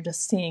screen where you're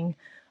just seeing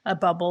a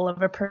bubble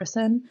of a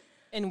person.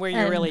 And where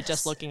you're And really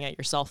just looking at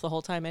yourself the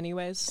whole time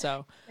anyways.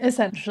 So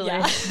essentially,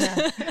 Yeah.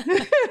 yeah.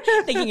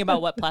 thinking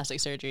about what plastic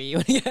surgery you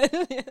would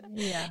get.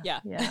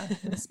 Yeah,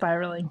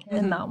 spiraling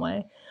in that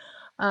way.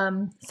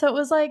 So it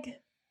was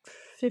like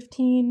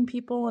 15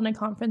 people in a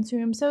conference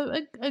room, so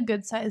a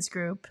good sized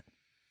group.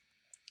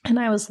 And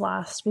I was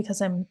last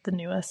because I'm the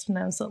newest and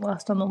I was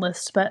last on the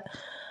list. But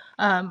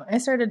I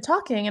started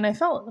talking and I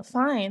felt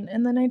fine.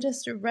 And then I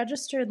just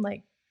registered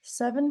like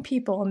 7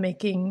 people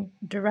making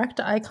direct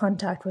eye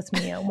contact with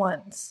me at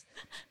once.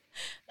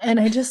 And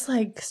I just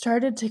like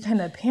started to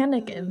kind of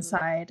panic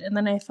inside. And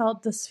then I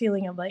felt this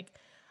feeling of like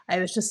I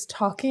was just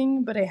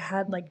talking, but I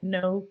had like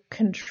no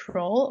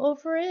control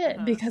over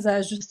it because I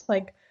was just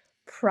like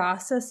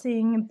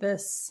processing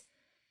this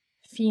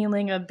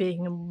feeling of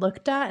being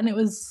looked at. And it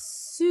was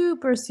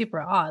super,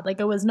 super odd. Like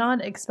I was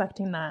not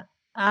expecting that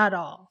at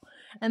all.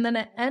 And then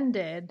it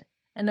ended.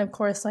 And of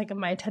course, like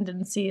my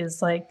tendency is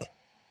like,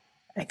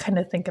 I kind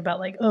of think about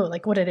like, oh,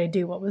 like what did I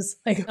do? What was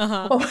like,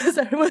 what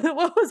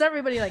was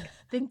everybody like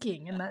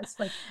thinking? And that's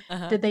like,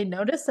 did they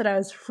notice that I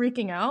was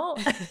freaking out?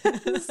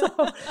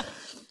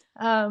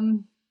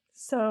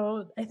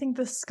 So I think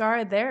the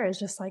scar there is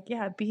just like,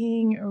 yeah,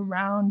 being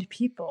around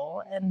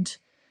people. And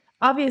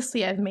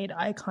obviously I've made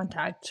eye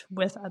contact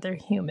with other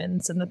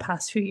humans in the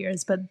past few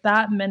years, but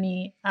that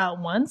many at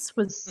once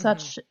was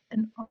such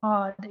an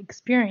odd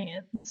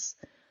experience.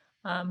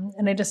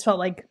 And I just felt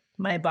like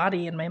my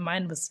body and my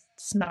mind was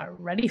just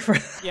not ready for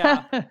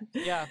that.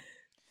 Yeah.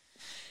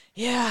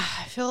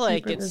 I feel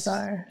like Super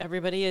bizarre.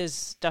 Everybody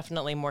is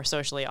definitely more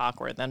socially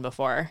awkward than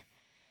before.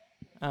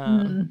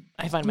 I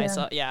find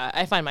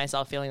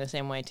myself feeling the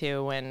same way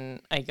too when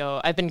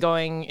I've been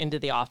going into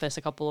the office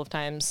a couple of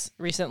times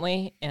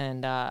recently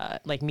and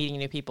like meeting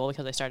new people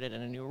because I started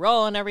in a new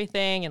role and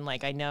everything. And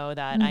like, I know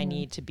that I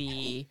need to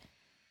be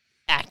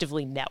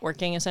actively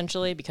networking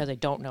essentially because I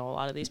don't know a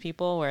lot of these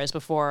people. Whereas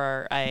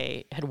before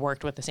I had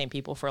worked with the same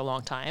people for a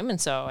long time.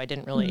 And so I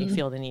didn't really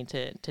feel the need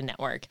to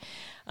network.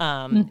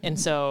 And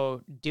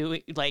so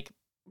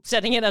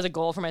setting it as a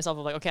goal for myself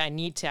of like, okay, I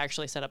need to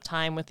actually set up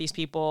time with these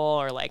people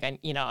or like,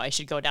 I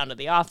should go down to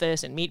the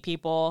office and meet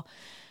people,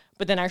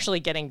 but then actually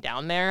getting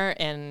down there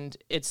and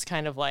it's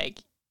kind of like,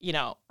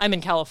 I'm in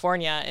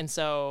California. And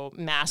so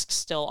masks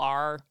still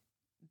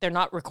they're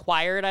not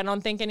required, I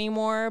don't think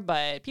anymore,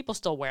 but people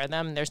still wear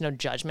them. There's no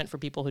judgment for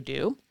people who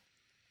do.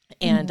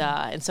 And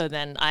so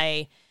then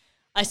I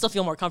still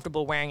feel more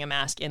comfortable wearing a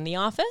mask in the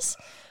office.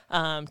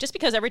 Just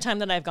because every time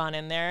that I've gone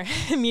in there,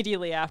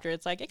 immediately after,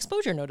 it's like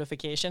exposure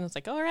notification. It's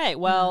like, all right,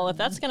 well, if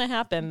that's going to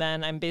happen,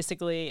 then I'm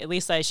basically, at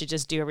least I should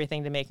just do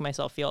everything to make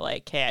myself feel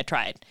like, hey, I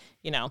tried,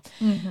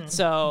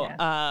 So,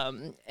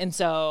 and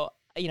so,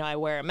 I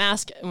wear a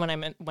mask when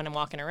I'm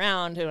walking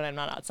around, when I'm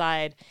not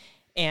outside,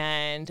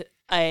 and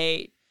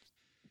I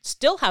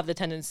still have the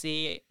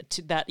tendency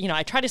to that,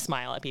 I try to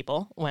smile at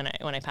people when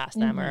I pass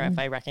them or if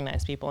I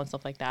recognize people and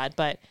stuff like that,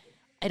 but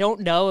I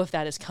don't know if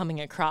that is coming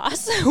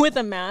across with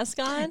a mask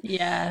on.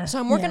 Yeah. So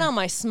I'm working on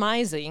my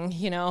smizing,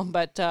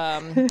 but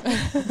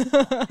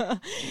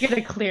you get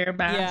a clear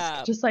mask.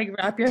 Yeah. Just like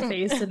wrap your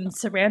face in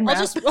saran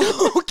wrap.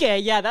 Okay,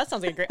 yeah, that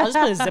sounds like great. I'll just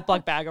put a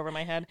Ziploc bag over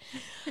my head.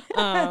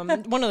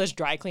 One of those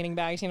dry cleaning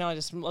bags, I'll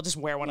just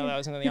wear one of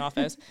those into the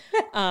office.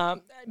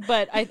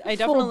 But I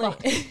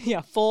definitely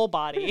full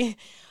body.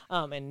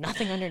 And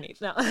nothing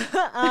underneath. No.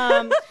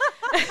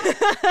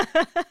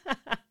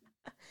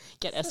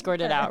 Get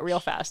escorted out real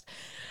fast.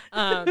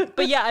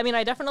 But yeah,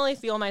 I definitely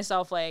feel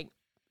myself like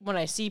when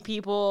I see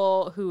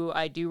people who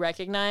I do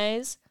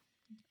recognize,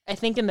 I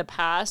think in the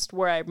past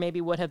where I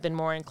maybe would have been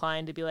more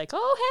inclined to be like,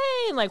 oh,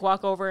 hey, and like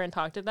walk over and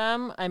talk to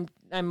them.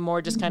 I'm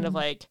more just kind of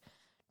like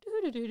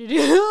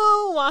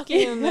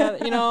walking in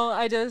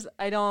the,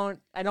 I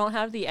don't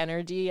have the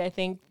energy I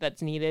think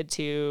that's needed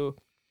to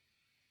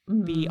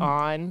be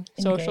on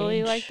socially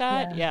engage, like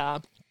that. Yeah.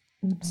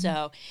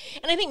 So,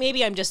 and I think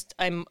maybe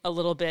I'm a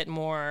little bit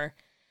more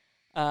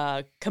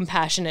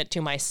compassionate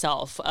to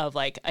myself of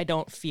like, I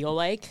don't feel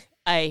like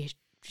I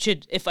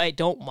should, if I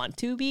don't want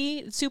to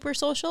be super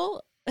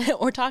social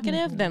or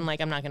talkative, then like,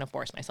 I'm not going to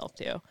force myself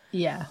to.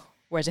 Yeah.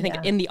 Whereas I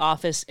think in the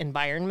office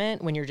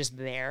environment, when you're just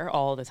there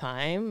all the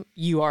time,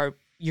 you're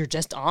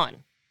just on.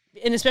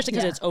 And especially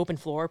because it's open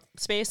floor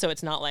space. So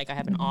it's not like I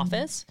have an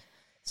office.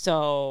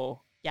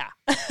 So yeah.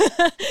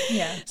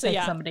 Yeah. So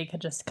like somebody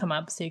could just come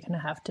up, so you kind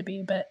of have to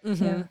be, but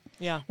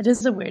yeah. It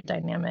is a weird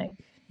dynamic.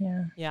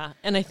 Yeah. Yeah.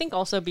 And I think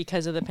also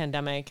because of the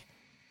pandemic,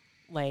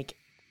 like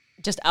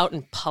just out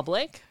in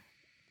public.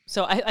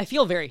 So I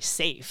feel very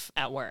safe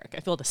at work. I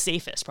feel the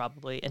safest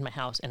probably in my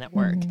house and at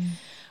work.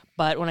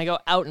 But when I go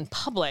out in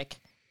public,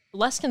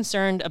 less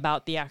concerned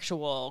about the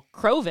actual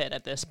COVID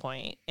at this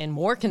point and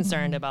more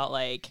concerned about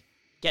like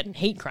getting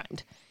hate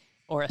crimed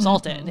or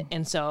assaulted.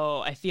 And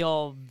so I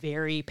feel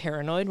very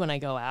paranoid when I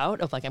go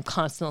out of like, I'm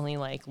constantly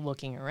like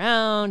looking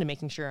around and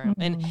making sure.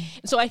 And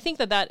so I think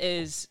that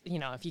is,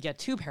 if you get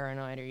too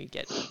paranoid or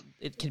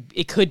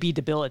it could be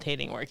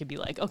debilitating, or it could be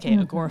like, okay,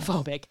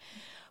 agoraphobic.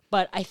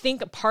 But I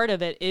think a part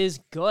of it is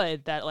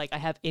good that like I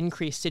have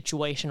increased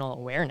situational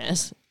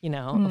awareness, you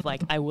know, of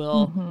like I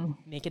will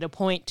make it a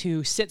point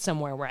to sit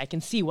somewhere where I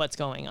can see what's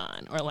going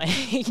on, or like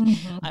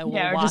I will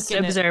or walk just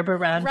in observe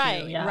around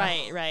right, you. Yeah.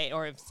 right.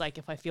 Or if it's like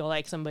if I feel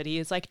like somebody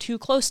is like too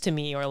close to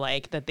me, or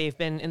like that they've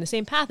been in the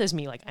same path as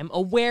me, like I'm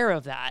aware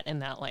of that,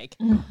 and that like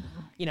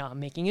you know,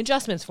 I'm making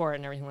adjustments for it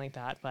and everything like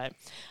that. But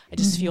I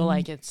just feel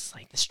like it's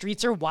like the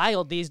streets are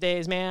wild these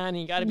days, man.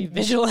 And you got to be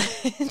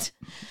vigilant.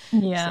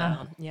 Yeah.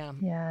 So, yeah.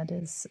 Yeah, it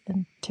is a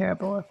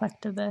terrible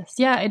effect of this.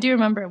 Yeah, I do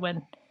remember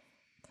when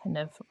kind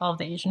of all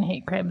the Asian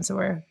hate crimes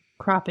were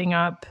cropping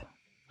up.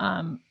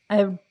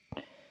 There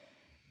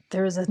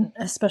was an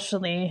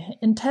especially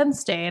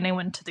intense day, and I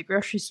went to the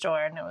grocery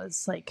store, and it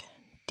was like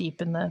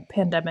deep in the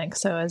pandemic,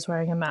 so I was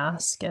wearing a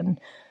mask, and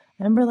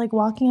I remember like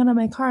walking out of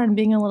my car and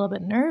being a little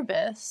bit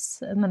nervous,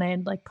 and then I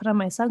had like put on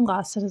my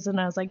sunglasses, and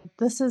I was like,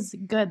 this is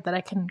good that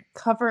I can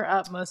cover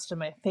up most of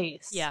my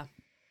face. Yeah.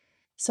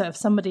 So if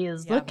somebody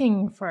is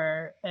looking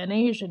for an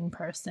Asian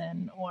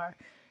person, or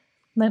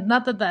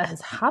not that that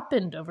has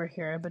happened over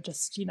here, but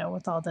just, you know,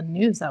 with all the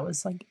news that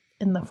was like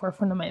in the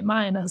forefront of my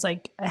mind, I was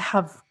like, I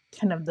have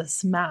kind of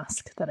this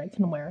mask that I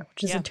can wear,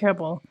 which is a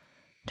terrible,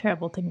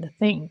 terrible thing to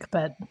think.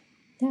 But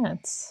yeah,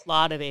 it's a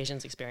lot of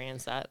Asians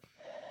experience that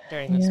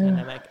during this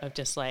pandemic of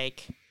just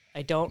like,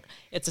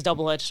 it's a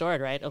double-edged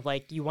sword, right? Of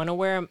like, you want to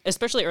wear,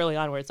 especially early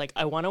on where it's like,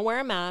 I want to wear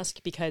a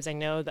mask because I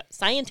know that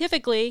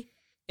scientifically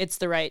it's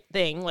the right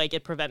thing. Like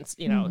it prevents,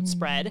 you know,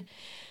 spread,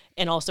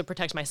 and also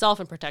protects myself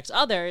and protects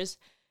others.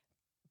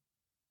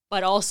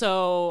 But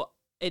also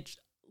it's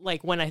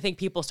like when I think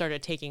people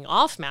started taking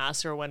off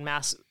masks, or when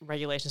mask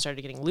regulations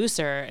started getting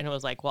looser, and it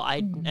was like, well,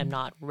 I am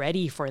not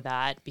ready for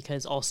that,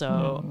 because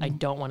also I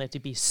don't want it to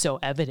be so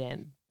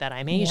evident that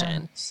I'm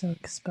Asian. so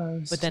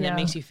exposed. But then it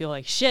makes you feel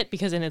like shit,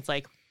 because then it's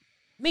like,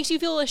 makes you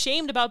feel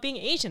ashamed about being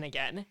Asian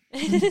again.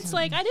 And it's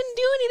like, I didn't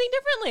do anything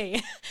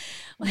differently.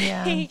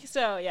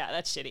 So yeah,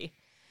 that's shitty.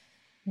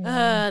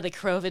 The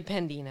COVID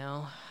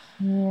Pendino.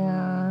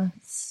 Yeah,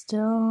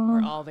 still.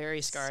 We're all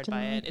very scarred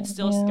by it. It's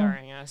still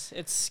scarring us.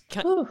 It's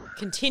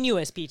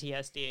continuous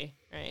PTSD,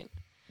 right?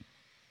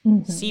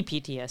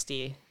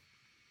 CPTSD.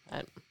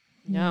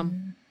 Yeah.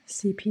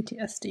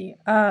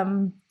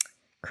 CPTSD.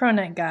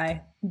 Chronic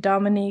guy,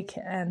 Dominique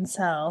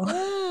Ansel,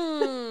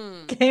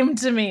 came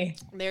to me.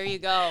 There you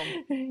go.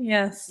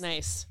 Yes.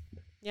 Nice.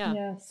 Yeah.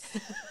 Yes.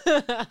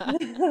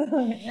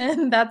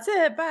 And that's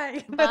it.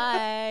 Bye.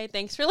 Bye.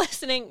 Thanks for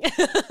listening.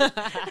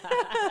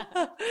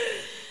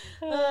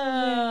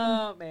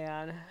 Oh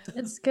man.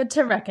 It's good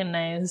to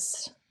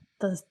recognize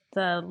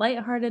the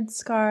lighthearted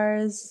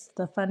scars,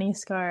 the funny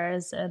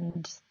scars,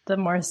 and the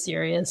more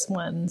serious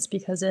ones,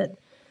 because it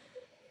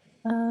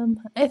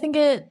I think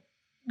it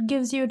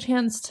gives you a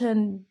chance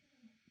to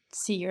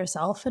see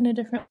yourself in a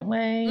different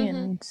way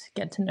and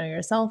get to know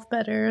yourself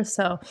better.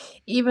 So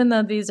even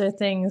though these are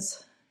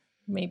things,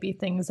 maybe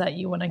things that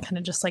you want to kind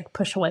of just like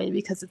push away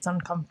because it's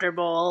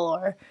uncomfortable,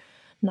 or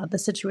not the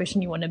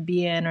situation you want to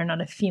be in, or not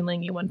a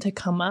feeling you want to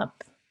come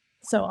up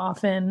so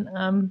often,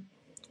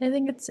 I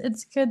think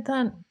it's good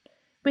that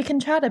we can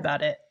chat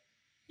about it.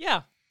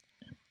 Yeah.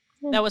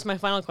 That was my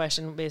final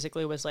question,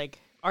 basically, was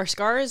like, are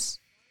scars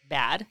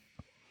bad?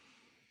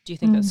 Do you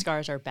think that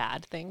scars are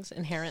bad things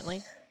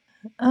inherently?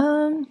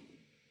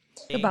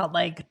 About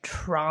like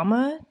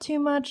trauma too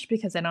much,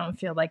 because I don't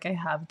feel like I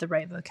have the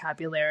right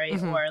vocabulary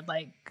or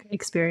like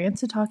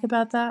experience to talk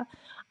about that.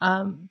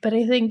 But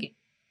I think,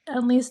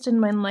 at least in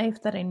my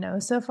life that I know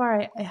so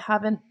far, I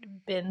haven't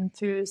been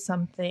through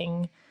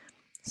something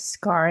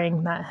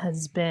scarring that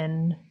has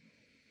been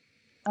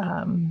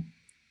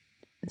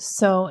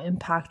so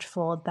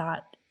impactful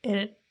that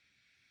it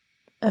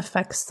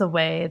affects the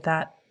way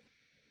that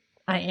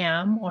I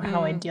am, or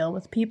how I deal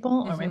with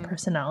people, or my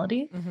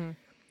personality.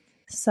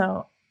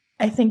 So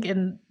I think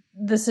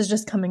this is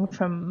just coming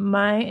from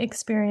my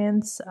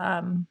experience.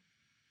 I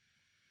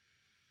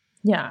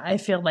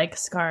feel like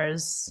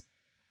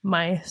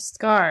my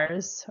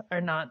scars are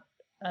not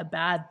a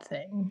bad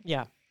thing.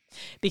 Yeah,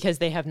 because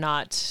they have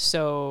not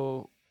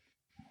so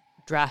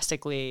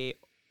drastically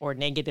or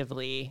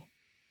negatively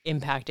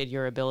impacted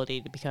your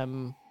ability to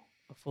become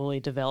a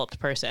fully developed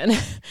person.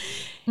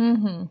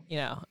 You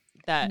know,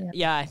 that,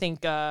 I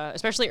think,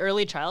 especially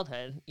early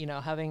childhood, you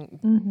know,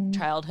 having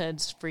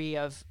childhoods free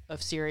of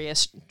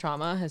serious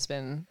trauma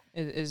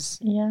is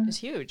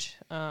huge.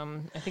 I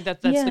think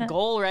that's the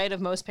goal, right,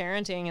 of most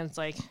parenting. And it's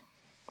like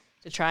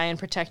to try and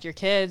protect your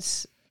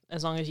kids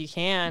as long as you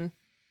can.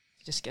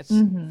 It just gets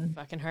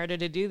fucking harder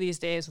to do these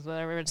days with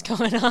whatever's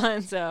going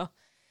on. So,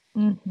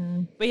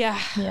 but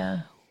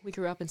we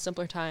grew up in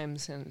simpler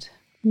times, and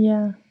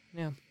yeah.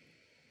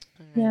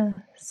 Right.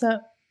 So,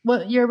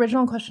 what your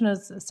original question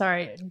is?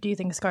 Sorry, do you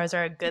think scars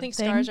are a good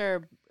thing?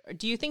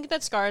 Do you think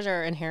that scars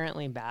are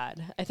inherently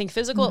bad? I think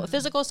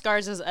physical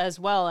scars as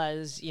well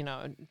as, you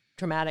know,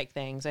 traumatic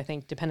things. I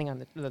think depending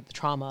on the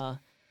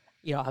trauma,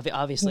 you know,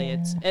 obviously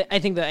it's. I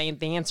think the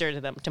answer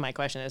to my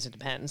question is it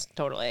depends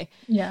totally.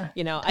 Yeah.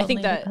 You know, totally. I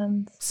think that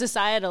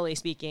societally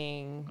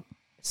speaking,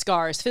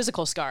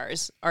 physical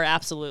scars are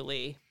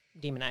absolutely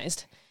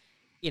demonized,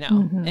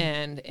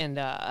 and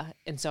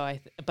so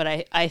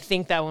I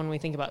think that when we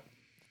think about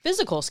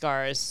physical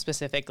scars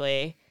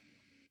specifically,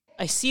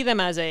 I see them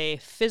as a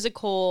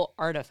physical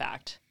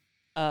artifact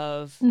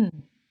of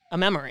a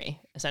memory,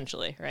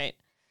 essentially, right?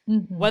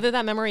 Whether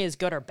that memory is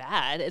good or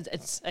bad,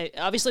 it's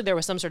obviously there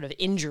was some sort of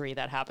injury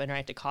that happened,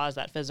 right, to cause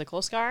that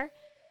physical scar.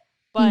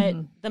 But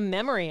the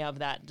memory of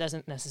that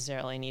doesn't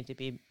necessarily need to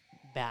be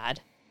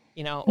bad,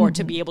 or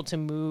to be able to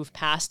move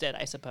past it,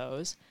 I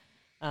suppose.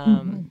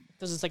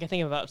 Because it's like I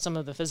think about some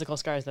of the physical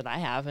scars that I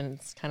have, and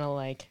it's kind of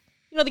like,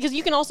 because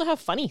you can also have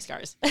funny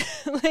scars.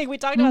 Like we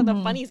talked about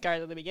the funny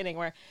scars at the beginning,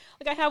 where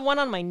like I have one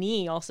on my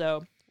knee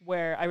also,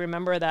 where I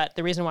remember that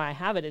the reason why I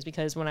have it is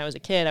because when I was a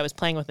kid, I was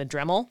playing with a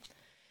Dremel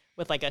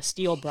with like a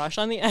steel brush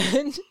on the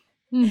end.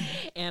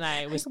 And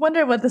I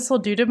wonder what this will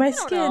do to my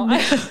skin.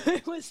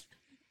 It was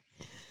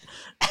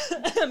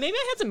maybe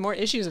I had some more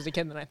issues as a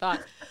kid than I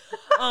thought.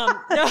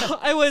 No,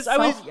 I was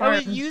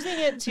using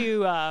it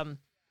to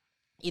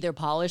either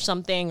polish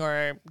something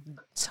or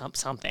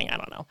something, I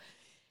don't know.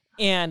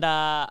 And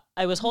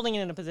I was holding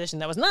it in a position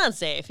that was not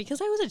safe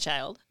because I was a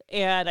child,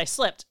 and I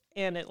slipped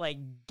and it like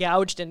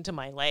gouged into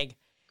my leg.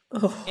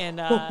 And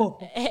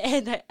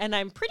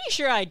I'm pretty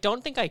sure I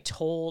don't think I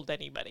told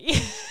anybody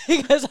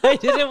because I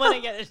didn't want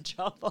to get in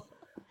trouble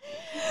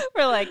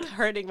for like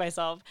hurting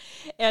myself.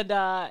 And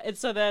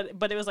so that,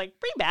 but it was like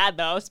pretty bad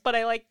though. But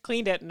I like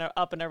cleaned it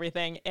up and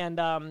everything. And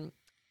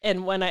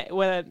when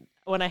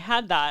I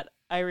had that,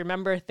 I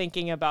remember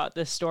thinking about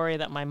this story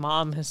that my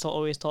mom has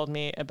always told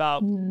me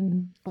about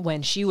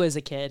when she was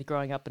a kid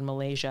growing up in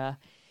Malaysia,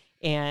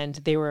 and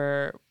they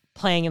were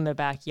playing in the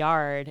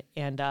backyard,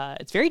 and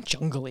it's very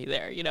jungly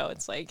there,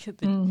 it's like,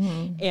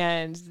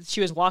 and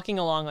she was walking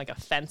along like a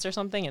fence or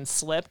something and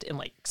slipped and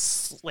like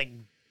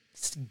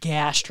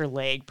gashed her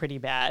leg pretty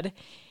bad.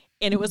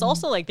 And it was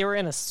also like they were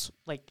in a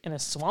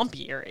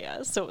swampy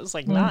area, so it was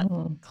like not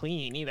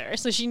clean either.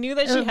 So she knew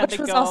that she had to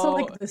go. Which was also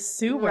like the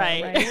sewer,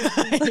 right?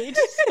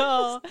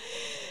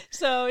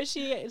 So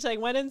she like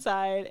went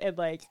inside and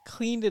like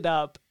cleaned it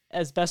up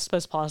as best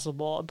as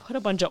possible and put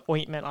a bunch of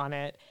ointment on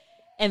it,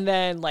 and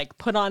then like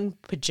put on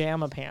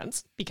pajama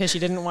pants because she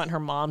didn't want her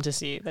mom to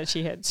see that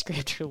she had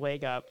scraped her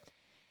leg up.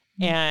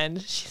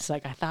 And she's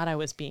like, I thought I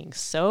was being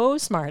so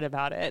smart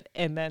about it.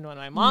 And then when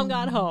my mom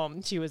got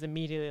home, she was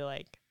immediately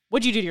like,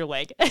 what'd you do to your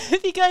leg?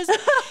 Because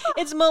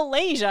it's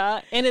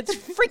Malaysia and it's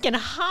freaking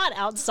hot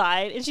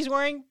outside and she's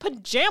wearing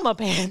pajama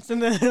pants in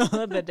the middle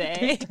of the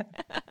day.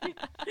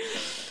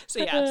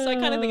 So I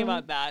kind of think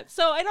about that.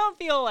 So I don't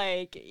feel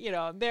like,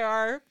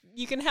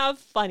 you can have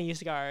funny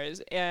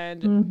scars,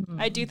 and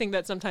I do think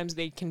that sometimes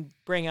they can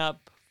bring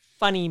up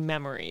funny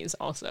memories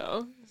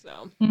also.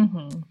 So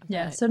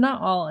yeah, so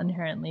not all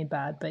inherently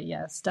bad, but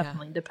yes,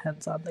 definitely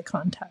depends on the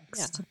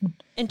context. Yeah.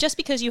 And just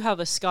because you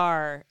have a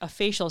scar, a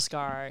facial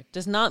scar,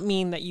 does not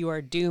mean that you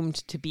are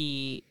doomed to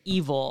be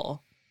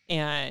evil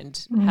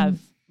and have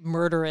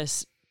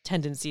murderous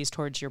tendencies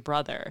towards your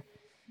brother.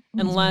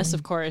 Unless,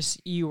 of course,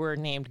 you were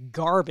named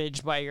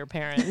garbage by your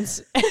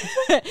parents.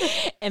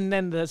 And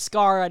then the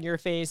scar on your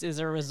face is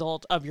a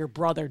result of your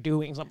brother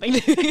doing something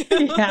to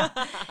you.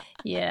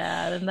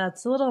 Yeah, then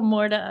that's a little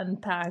more to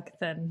unpack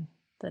than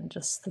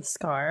just the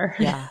scar.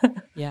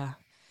 Yeah.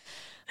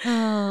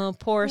 Oh,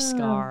 poor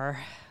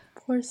Scar.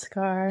 Poor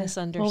Scar.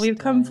 Misunderstood. Well, we've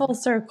come full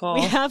circle.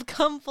 We have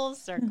come full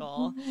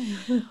circle.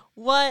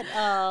 What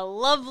a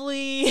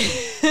lovely,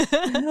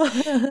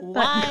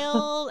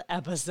 wild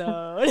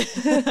episode.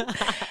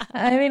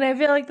 I mean, I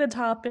feel like the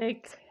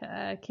topic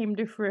came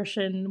to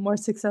fruition more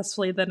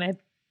successfully than I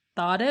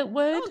thought it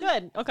would. Oh,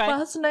 good. Okay.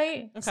 Last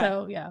night. Okay.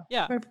 So yeah,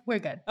 we're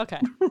good. Okay.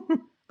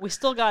 We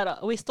still got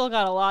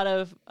a lot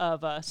of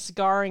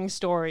scarring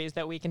stories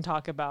that we can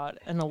talk about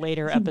in a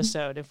later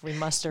episode if we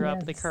muster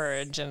up the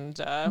courage and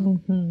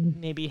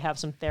maybe have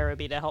some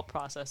therapy to help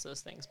process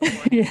those things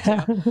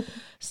beforehand.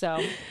 So,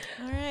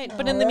 all right.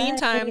 But in the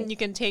meantime, you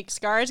can take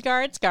Scars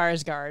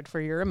Guard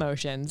for your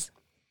emotions.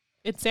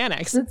 It's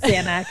Xanax.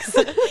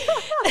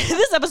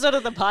 This episode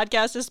of the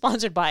podcast is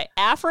sponsored by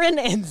Afrin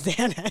and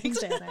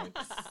Xanax.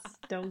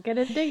 Don't get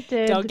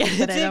addicted.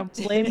 But I don't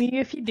blame you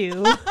if you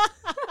do.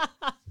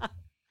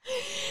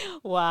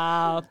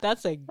 Wow,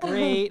 that's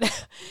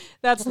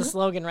that's the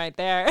slogan right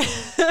there. All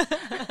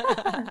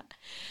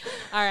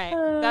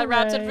right, that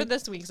wraps it for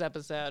this week's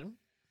episode.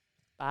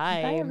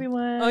 Bye. Bye,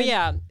 everyone. Oh,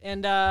 yeah,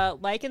 and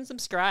like and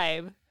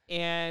subscribe.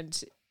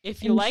 And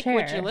if you like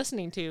what you're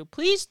listening to,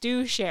 please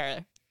do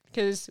share,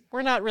 because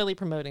we're not really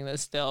promoting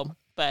this still,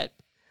 but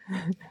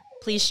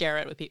please share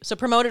it with people. So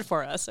promote it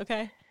for us,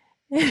 okay?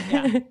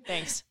 Yeah,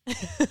 thanks.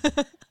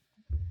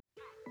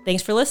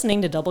 Thanks for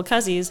listening to Double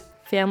Cuzzies.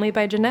 Family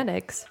by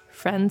genetics,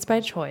 friends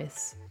by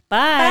choice.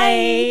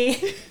 Bye.